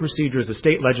pretty good procedures. The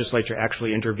state legislature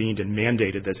actually intervened and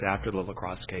mandated this after the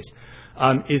Lacrosse case,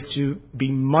 is to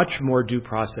be much more due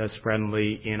process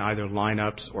friendly in either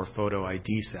lineups or photo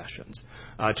ID sessions,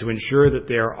 to ensure that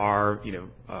there are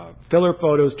filler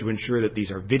photos, to ensure that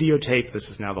these are videotaped. This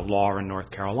is now the law in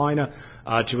North Carolina,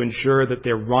 to ensure that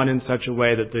they're run in such a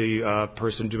way that the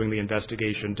person doing the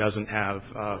investigation doesn't have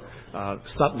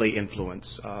subtly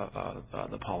influence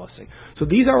the policy. So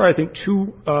these are, I think,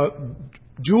 two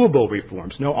doable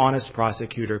reforms. No honest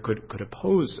prosecutor could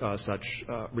oppose such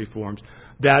reforms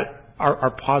that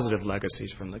are positive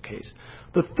legacies from the case.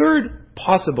 The third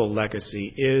possible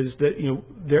legacy is that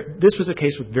this was a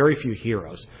case with very few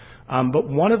heroes. But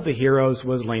one of the heroes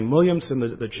was Lane Williamson,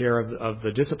 the chair of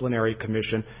the Disciplinary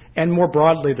Commission, and more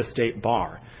broadly the State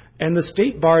Bar. And the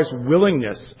State Bar's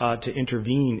willingness to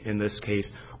intervene in this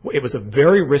case, it was a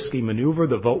very risky maneuver.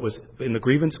 The vote in the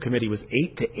grievance committee was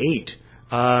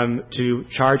 8-8 to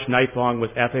charge Nifong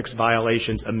with ethics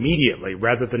violations immediately,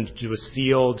 rather than to do a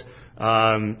sealed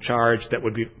charge that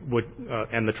would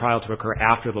and the trial to occur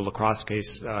after the Lacrosse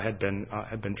case had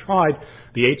been tried.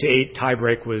 The 8-8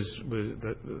 tiebreak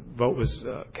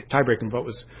tiebreaking vote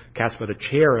was cast by the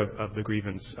chair of the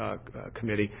grievance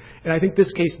committee, and I think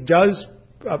this case does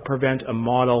prevent a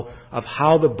model of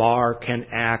how the bar can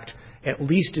act, at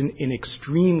least in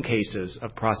extreme cases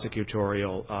of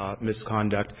prosecutorial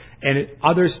misconduct, and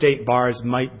other state bars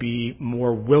might be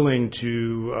more willing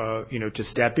to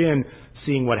step in,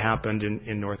 seeing what happened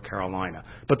in North Carolina.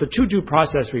 But the two due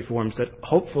process reforms that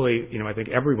hopefully, I think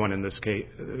everyone in this case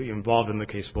involved in the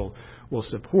case will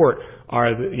support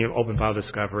are the, open file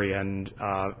discovery and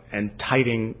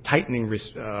tightening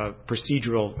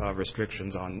procedural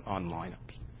restrictions on lineups.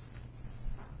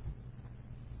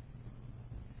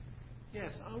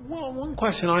 Yes. Well, one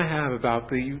question I have about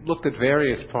you looked at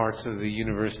various parts of the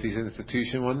university's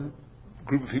institution. One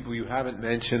group of people you haven't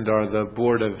mentioned are the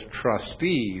Board of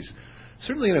Trustees.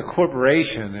 Certainly in a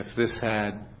corporation, if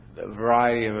a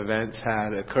variety of events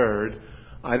had occurred,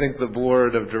 I think the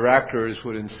Board of Directors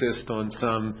would insist on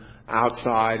some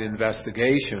outside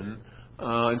investigation.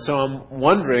 And so I'm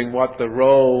wondering what the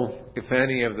role, if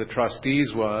any, of the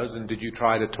trustees was, and did you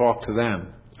try to talk to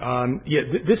them?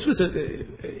 This was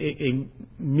a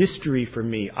mystery for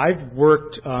me. I've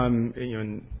worked at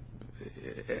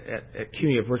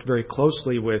CUNY. I've worked very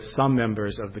closely with some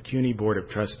members of the CUNY Board of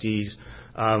Trustees.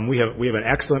 We have an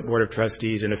excellent Board of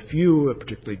Trustees, and a few,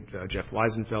 particularly Jeff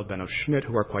Weisenfeld, Benno Schmidt,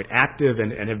 who are quite active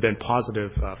and have been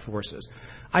positive forces.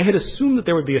 I had assumed that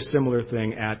there would be a similar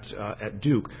thing at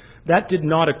Duke. That did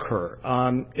not occur.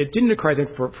 It didn't occur, I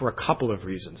think, for a couple of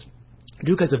reasons.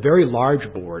 Duke has a very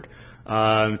large board.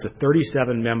 It's a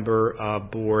 37-member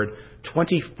board.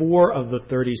 24 of the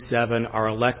 37 are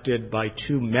elected by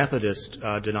two Methodist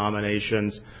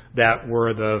denominations that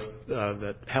were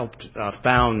that helped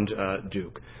found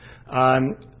Duke.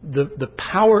 The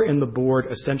power in the board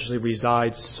essentially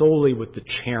resides solely with the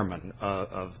chairman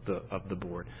of the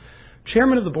board.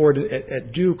 Chairman of the board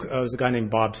at Duke was a guy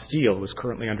named Bob Steele, who is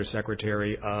currently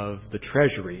Undersecretary of the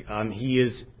Treasury. He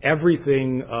is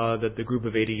everything that the Group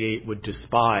of 88 would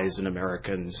despise in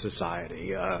American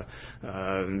society.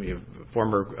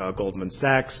 Former Goldman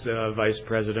Sachs vice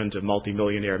president, a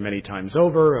multimillionaire many times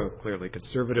over, a clearly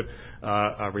conservative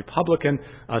Republican,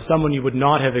 someone you would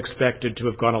not have expected to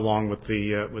have gone along with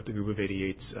the Group of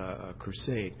 88's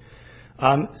crusade.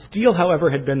 Steele,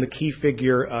 however, had been the key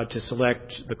figure to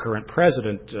select the current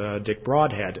president, Dick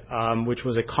Broadhead, which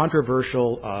was a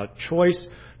controversial choice.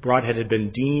 Broadhead had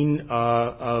been dean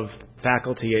of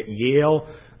faculty at Yale.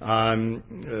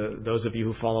 Those of you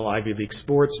who follow Ivy League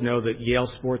sports know that Yale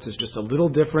sports is just a little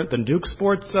different than Duke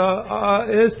sports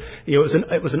is. It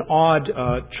was an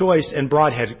odd choice, and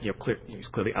Broadhead, he's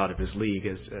clearly out of his league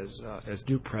as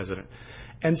Duke president.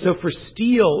 And so for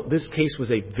Steele, this case was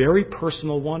a very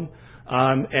personal one.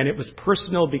 And it was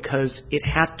personal because it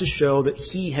had to show that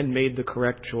he had made the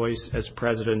correct choice as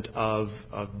president of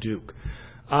Duke.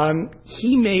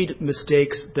 He made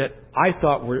mistakes that I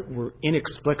thought were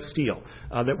inexplicable.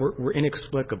 Were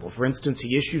inexplicable. For instance,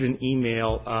 he issued an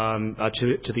email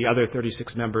to the other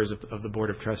 36 members of the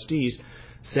Board of Trustees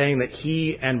saying that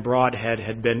he and Broadhead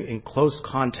had been in close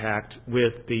contact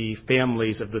with the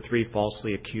families of the three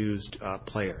falsely accused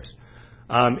players.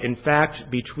 In fact,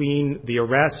 between the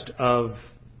arrest of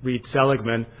Reed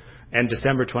Seligman and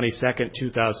December 22nd,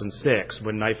 2006,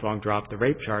 when Nifong dropped the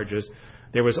rape charges,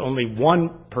 there was only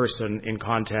one person in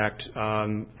contact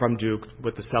from Duke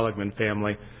with the Seligman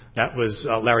family. That was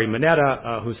Larry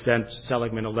Mineta, who sent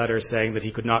Seligman a letter saying that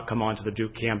he could not come onto the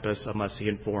Duke campus unless he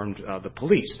informed the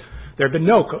police. There had been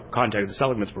no contact. The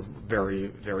Seligmans were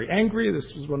very, very angry.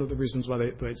 This was one of the reasons why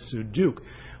they sued Duke.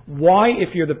 Why,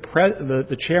 if you're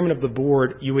the chairman of the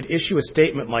board, you would issue a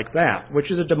statement like that,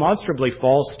 which is a demonstrably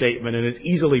false statement and is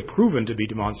easily proven to be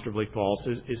demonstrably false,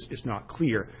 is not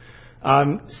clear.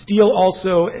 Steele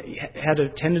also had a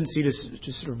tendency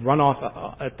to sort of run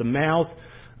off at the mouth.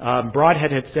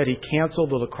 Broadhead had said he canceled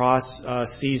the lacrosse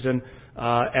season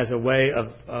as a way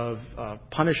of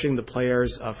punishing the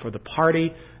players for the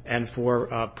party and for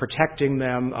protecting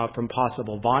them from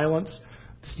possible violence.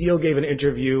 Steele gave an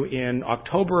interview in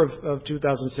October of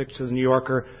 2006 to the New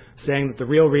Yorker saying that the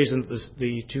real reason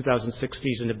the 2006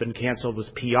 season had been canceled was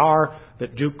PR,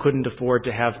 that Duke couldn't afford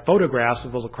to have photographs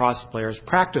of the lacrosse players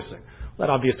practicing. That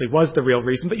obviously was the real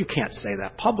reason, but you can't say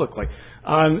that publicly.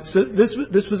 So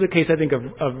this was a case, I think,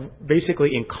 of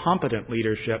basically incompetent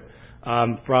leadership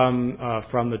from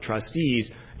the trustees.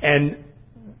 And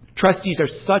trustees are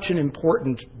such an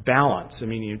important balance. I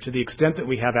mean, to the extent that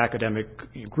we have academic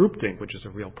groupthink, which is a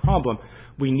real problem,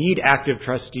 we need active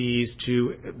trustees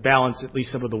to balance at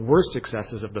least some of the worst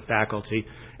excesses of the faculty.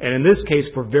 And in this case,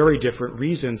 for very different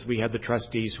reasons, we had the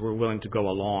trustees who were willing to go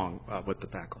along with the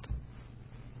faculty.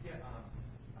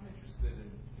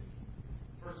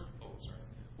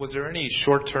 Was there any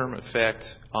short-term effect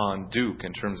on Duke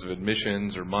in terms of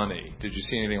admissions or money? Did you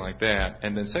see anything like that?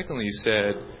 And then secondly, you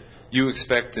said you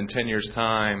expect in 10 years'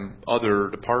 time other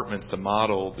departments to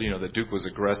model, that Duke was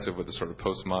aggressive with the sort of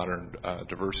postmodern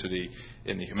diversity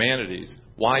in the humanities.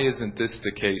 Why isn't this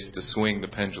the case to swing the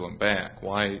pendulum back?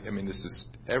 This is,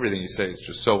 everything you say is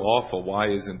just so awful. Why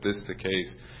isn't this the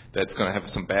case that's going to have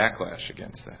some backlash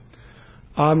against that?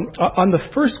 On the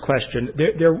first question,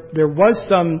 there was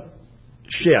some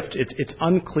shift. It's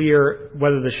unclear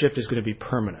whether the shift is going to be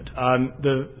permanent.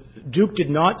 The Duke did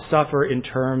not suffer in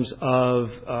terms of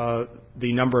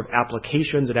the number of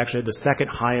applications. It actually had the second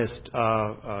highest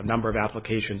number of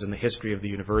applications in the history of the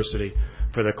university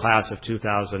for the class of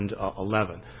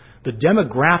 2011. The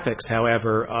demographics,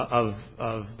 however, of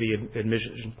the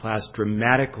admission class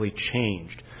dramatically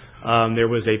changed. There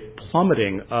was a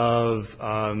plummeting of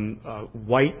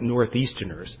white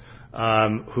Northeasterners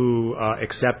who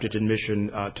accepted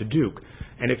admission to Duke.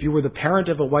 And if you were the parent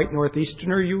of a white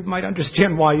Northeasterner, you might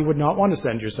understand why you would not want to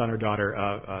send your son or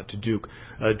daughter to Duke.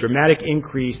 A dramatic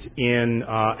increase in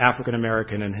African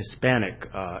American and Hispanic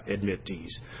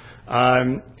admittees.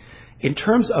 In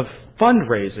terms of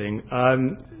fundraising,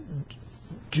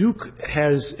 Duke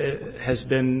has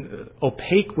been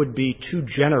opaque would be too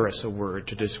generous a word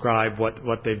to describe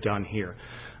what they've done here.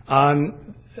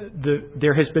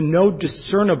 There has been no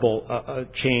discernible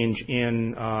change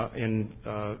in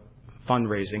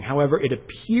fundraising. However, it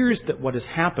appears that what has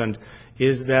happened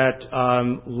is that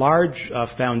large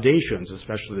foundations,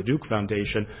 especially the Duke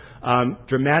Foundation,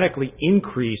 dramatically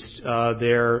increased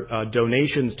their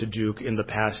donations to Duke in the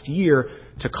past year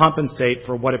to compensate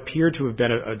for what appeared to have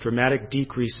been a dramatic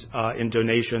decrease in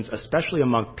donations, especially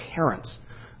among parents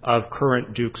of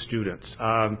current Duke students.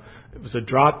 It was a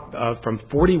drop from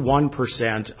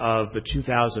 41% of the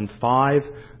 2005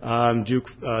 Duke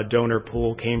donor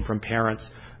pool came from parents.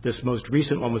 This most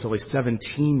recent one was only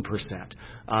 17%.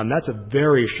 That's a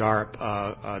very sharp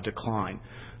decline.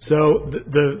 So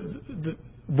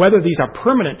whether these are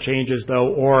permanent changes,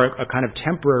 though, or a kind of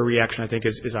temporary reaction, I think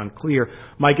is unclear.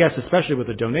 My guess, especially with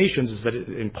the donations, is that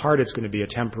in part it's going to be a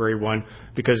temporary one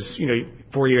because,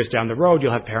 4 years down the road,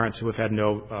 you'll have parents who have had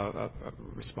no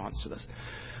response to this.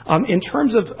 In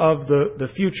terms of the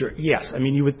future, yes.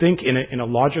 You would think in a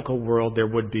logical world there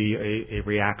would be a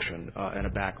reaction and a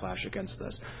backlash against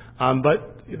this.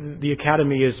 But the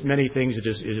Academy is many things. It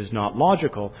is not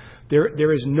logical.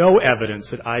 There is no evidence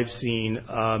that I've seen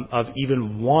of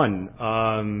even one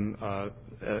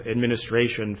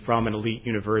administration from an elite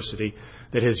university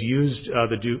that has used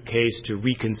the Duke case to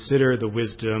reconsider the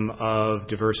wisdom of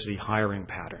diversity hiring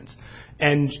patterns.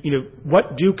 And,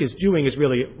 what Duke is doing is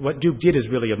really, what Duke did is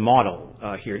really a model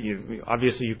here.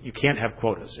 Obviously, you can't have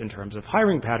quotas in terms of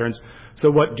hiring patterns. So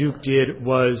what Duke did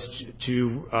was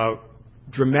to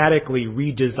dramatically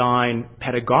redesign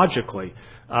pedagogically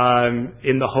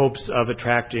in the hopes of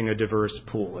attracting a diverse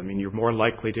pool. You're more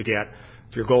likely to get,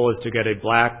 if your goal is to get a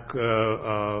black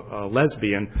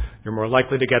lesbian, you're more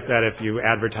likely to get that if you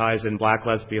advertise in black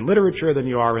lesbian literature than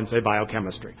you are in, say,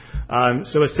 biochemistry.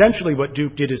 So essentially what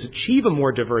Duke did is achieve a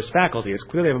more diverse faculty. It's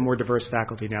clearly have a more diverse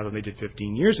faculty now than they did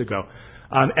 15 years ago,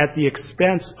 at the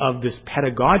expense of this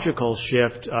pedagogical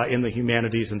shift in the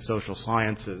humanities and social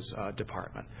sciences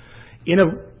department.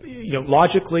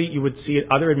 Logically, you would see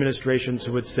other administrations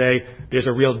who would say there's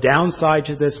a real downside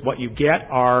to this. What you get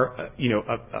are,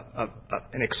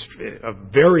 a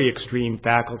very extreme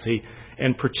faculty,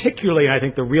 and particularly, I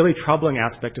think the really troubling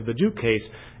aspect of the Duke case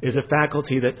is a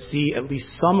faculty that see at least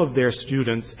some of their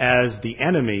students as the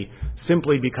enemy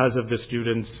simply because of the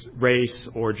student's race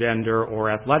or gender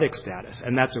or athletic status,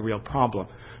 and that's a real problem.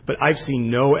 But I've seen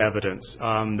no evidence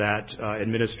that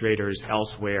administrators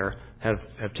elsewhere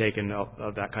have taken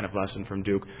that kind of lesson from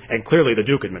Duke, and clearly the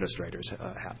Duke administrators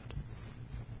haven't.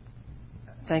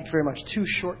 Thank you very much. Two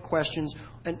short questions,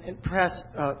 and perhaps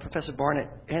Professor Barnett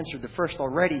answered the first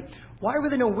already. Why were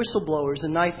there no whistleblowers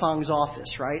in Naifang's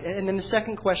office, right? And then the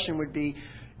second question would be,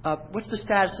 what's the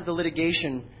status of the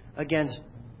litigation against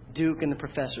Duke and the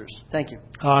professors? Thank you.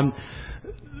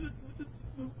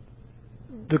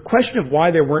 The question of why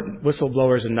there weren't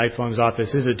whistleblowers in Naifang's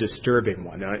office is a disturbing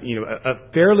one. A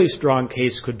fairly strong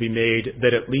case could be made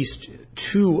that at least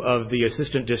two of the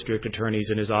assistant district attorneys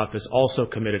in his office also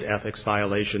committed ethics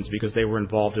violations because they were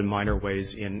involved in minor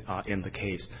ways in the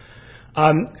case.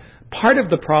 Part of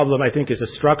the problem, I think, is a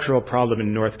structural problem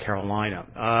in North Carolina.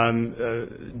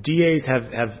 DAs have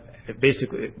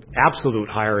basically absolute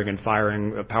hiring and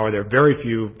firing power. There are very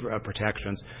few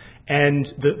protections. And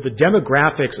the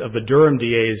demographics of the Durham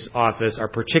DA's office are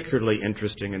particularly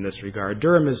interesting in this regard.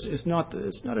 Durham is not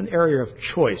an area of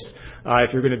choice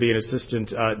if you're going to be an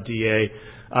assistant DA.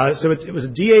 So it was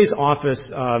a DA's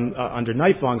office under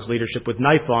Nifong's leadership, with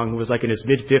Nifong, who was like in his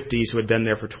mid-50s, who had been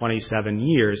there for 27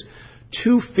 years,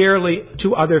 two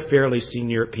other fairly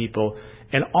senior people,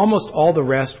 and almost all the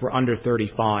rest were under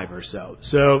 35 or so.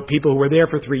 So people who were there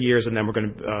for 3 years and then were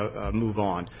going to move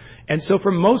on. And so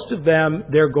for most of them,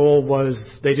 their goal was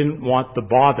they didn't want the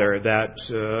bother that,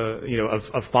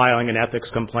 of filing an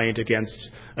ethics complaint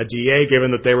against a DA,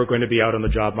 given that they were going to be out on the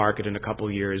job market in a couple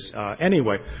of years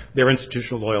anyway. Their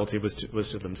institutional loyalty was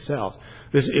to themselves.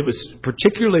 It was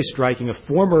particularly striking. A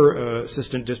former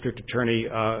assistant district attorney,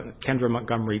 Kendra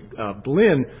Montgomery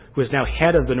Blinn, who is now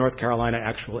head of the North Carolina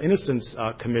Actual Innocence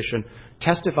Commission,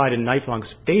 testified in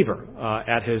Nifong's favor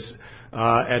at his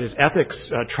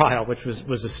ethics trial, which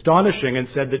was astonishing, and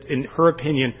said that in her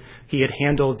opinion he had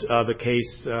handled the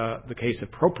case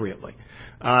appropriately.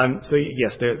 So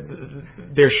yes,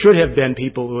 there should have been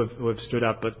people who have stood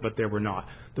up, but there were not.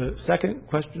 The second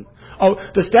question? Oh,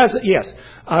 the status. Yes,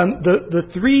 the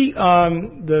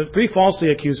three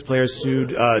falsely accused players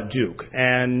sued Duke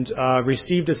and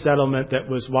received a settlement that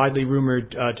was widely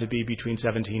rumored to be between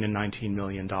 $17 and $19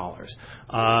 million.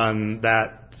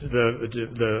 That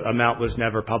the amount was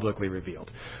never publicly revealed.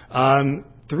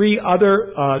 Three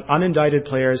other unindicted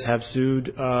players have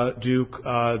sued Duke.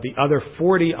 The other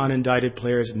 40 unindicted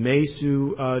players may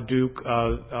sue Duke.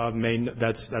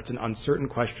 That's an uncertain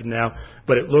question now,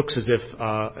 but it looks as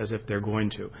if they're going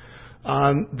to.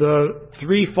 The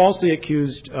three falsely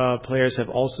accused players have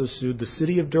also sued the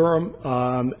city of Durham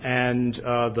and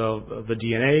the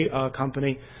DNA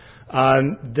company.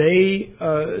 The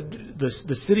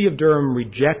city of Durham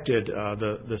rejected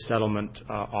the settlement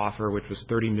offer, which was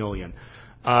 $30 million.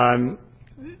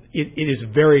 It is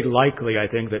very likely, I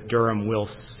think, that Durham will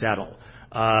settle.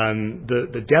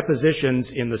 The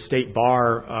depositions in the state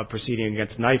bar proceeding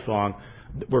against Nifong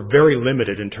were very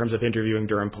limited in terms of interviewing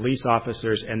Durham police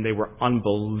officers, and they were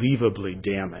unbelievably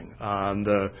damning.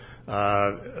 The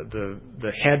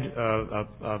head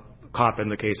cop in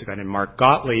the case, a guy named Mark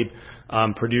Gottlieb,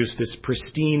 produced this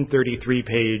pristine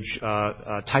 33-page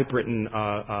typewritten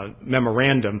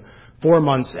memorandum 4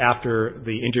 months after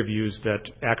the interviews that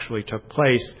actually took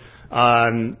place,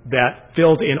 that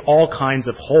filled in all kinds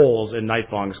of holes in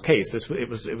Nifong's case.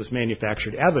 It was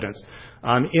manufactured evidence.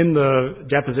 In the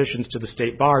depositions to the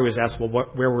state bar, he was asked, well,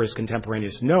 where were his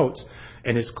contemporaneous notes?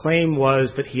 And his claim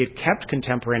was that he had kept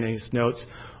contemporaneous notes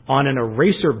on an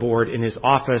eraser board in his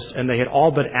office, and they had all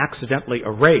been accidentally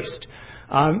erased.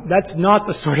 That's not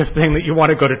the sort of thing that you want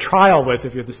to go to trial with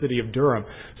if you're the city of Durham.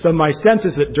 So my sense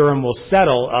is that Durham will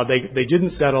settle. They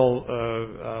didn't settle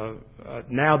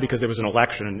now because there was an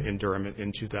election in Durham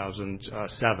in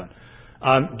 2007.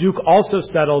 Duke also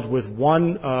settled with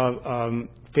one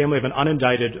family of an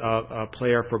unindicted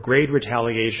player for grade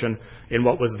retaliation in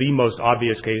what was the most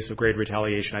obvious case of grade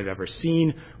retaliation I've ever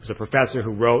seen. It was a professor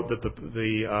who wrote that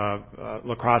the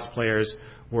lacrosse players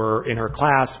were in her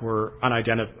class were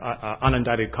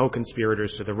unindicted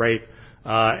co-conspirators to the rape,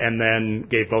 and then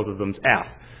gave both of them F.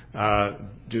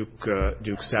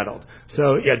 Duke settled.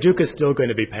 So yeah, Duke is still going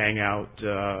to be paying out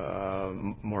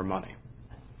more money.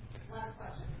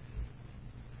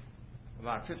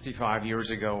 About 55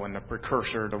 years ago, in the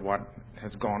precursor to what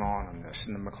has gone on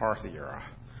in the McCarthy era,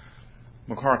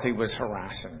 McCarthy was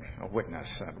harassing a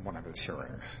witness at one of his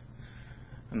hearings.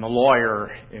 And the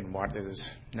lawyer, in what is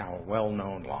now a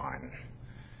well-known line,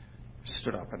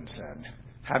 stood up and said,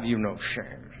 "Have you no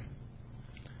shame?"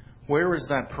 Where is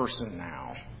that person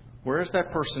now? Where is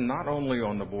that person not only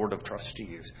on the Board of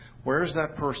Trustees? Where is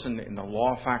that person in the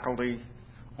law faculty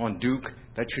on Duke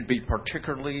that should be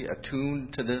particularly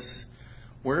attuned to this?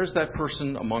 Where is that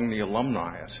person among the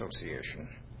Alumni Association?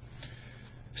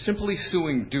 Simply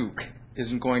suing Duke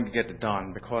isn't going to get it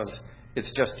done because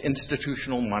it's just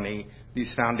institutional money.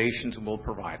 These foundations will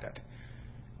provide it.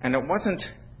 And it wasn't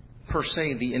per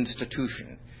se the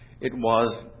institution. It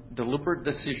was deliberate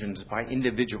decisions by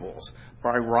individuals,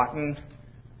 by rotten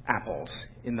apples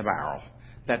in the barrel,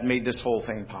 that made this whole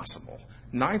thing possible.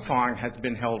 Nifong has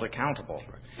been held accountable.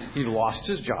 He lost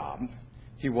his job.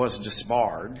 He was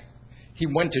disbarred. He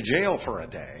went to jail for a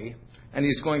day, and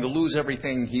he's going to lose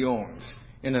everything he owns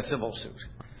in a civil suit.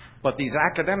 But these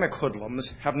academic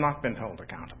hoodlums have not been held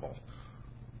accountable.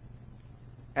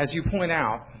 As you point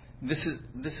out, this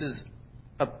is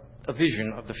a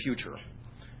vision of the future.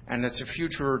 And it's a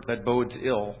future that bodes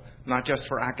ill, not just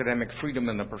for academic freedom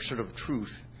and the pursuit of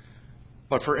truth,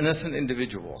 but for innocent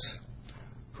individuals,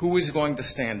 who is going to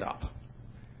stand up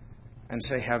and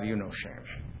say, "Have you no shame"?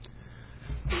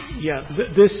 Yeah,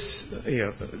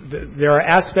 there are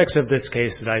aspects of this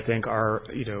case that I think are,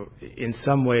 in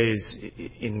some ways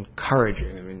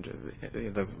encouraging. I mean,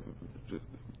 the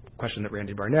question that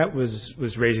Randy Barnett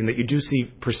was raising, that you do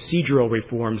see procedural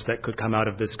reforms that could come out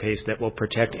of this case that will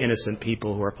protect innocent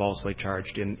people who are falsely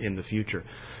charged in the future.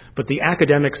 But the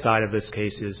academic side of this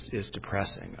case is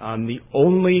depressing. The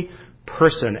only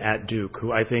person at Duke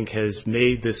who I think has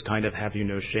made this kind of "have you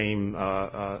no shame"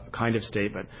 kind of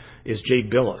statement is Jay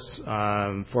Billis,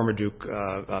 former Duke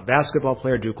basketball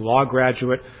player, Duke law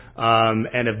graduate,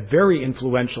 and a very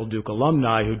influential Duke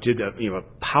alumni who did a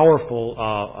powerful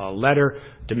letter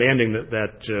demanding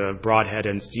that Broadhead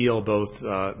and Steele both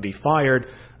be fired.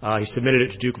 He submitted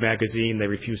it to Duke Magazine. They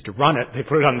refused to run it. They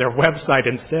put it on their website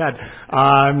instead.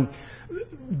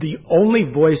 The only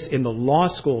voice in the law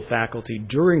school faculty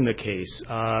during the case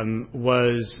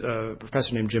was a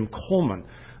professor named Jim Coleman,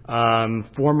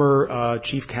 former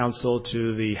chief counsel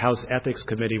to the House Ethics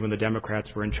Committee when the Democrats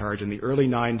were in charge in the early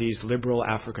 90s, liberal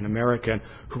African-American,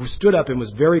 who stood up and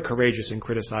was very courageous in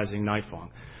criticizing Nifong.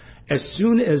 As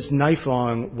soon as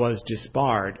Nifong was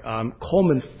disbarred,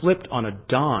 Coleman flipped on a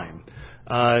dime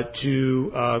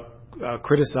to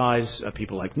criticize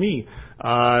people like me,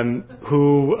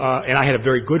 who, and I had a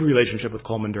very good relationship with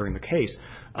Coleman during the case,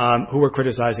 who were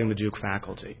criticizing the Duke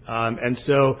faculty. And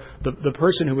so the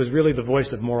person who was really the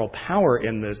voice of moral power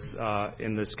in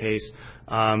this case,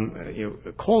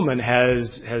 Coleman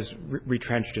has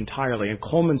retrenched entirely. And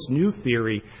Coleman's new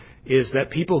theory is that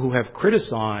people who have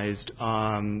criticized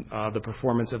the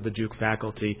performance of the Duke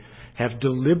faculty have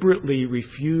deliberately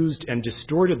refused and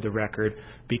distorted the record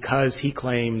because he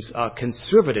claims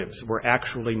conservatives were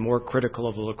actually more critical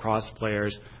of the lacrosse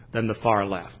players than the far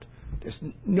left. There's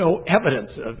no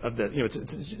evidence of that.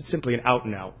 It's simply an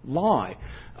out-and-out lie.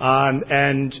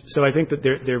 And so I think that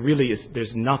there really is,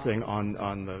 there's nothing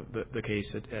on the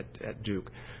case at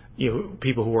Duke.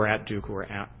 People who are at Duke who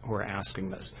are asking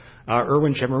this.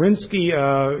 Erwin Chemerinsky,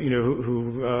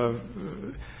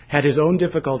 who had his own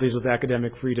difficulties with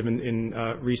academic freedom in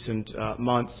recent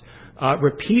months,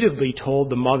 repeatedly told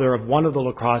the mother of one of the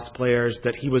lacrosse players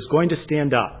that he was going to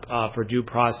stand up for due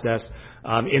process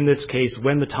in this case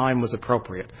when the time was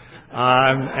appropriate.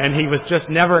 And he was just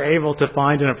never able to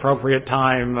find an appropriate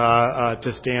time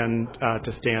to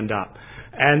stand up.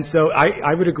 And so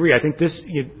I would agree. I think this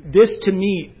to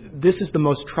me, this is the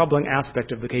most troubling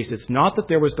aspect of the case. It's not that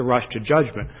there was the rush to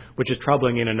judgment, which is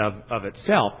troubling in and of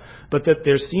itself, but that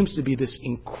there seems to be this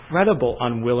incredible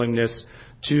unwillingness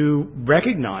to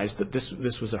recognize that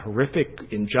this was a horrific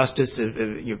injustice,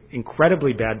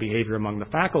 incredibly bad behavior among the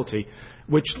faculty,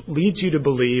 which leads you to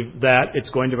believe that it's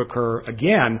going to occur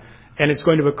again, and it's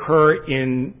going to occur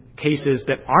in cases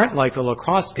that aren't like the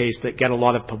lacrosse case that get a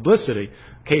lot of publicity,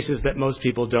 cases that most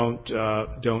people don't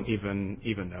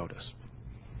even notice.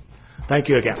 Thank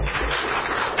you again.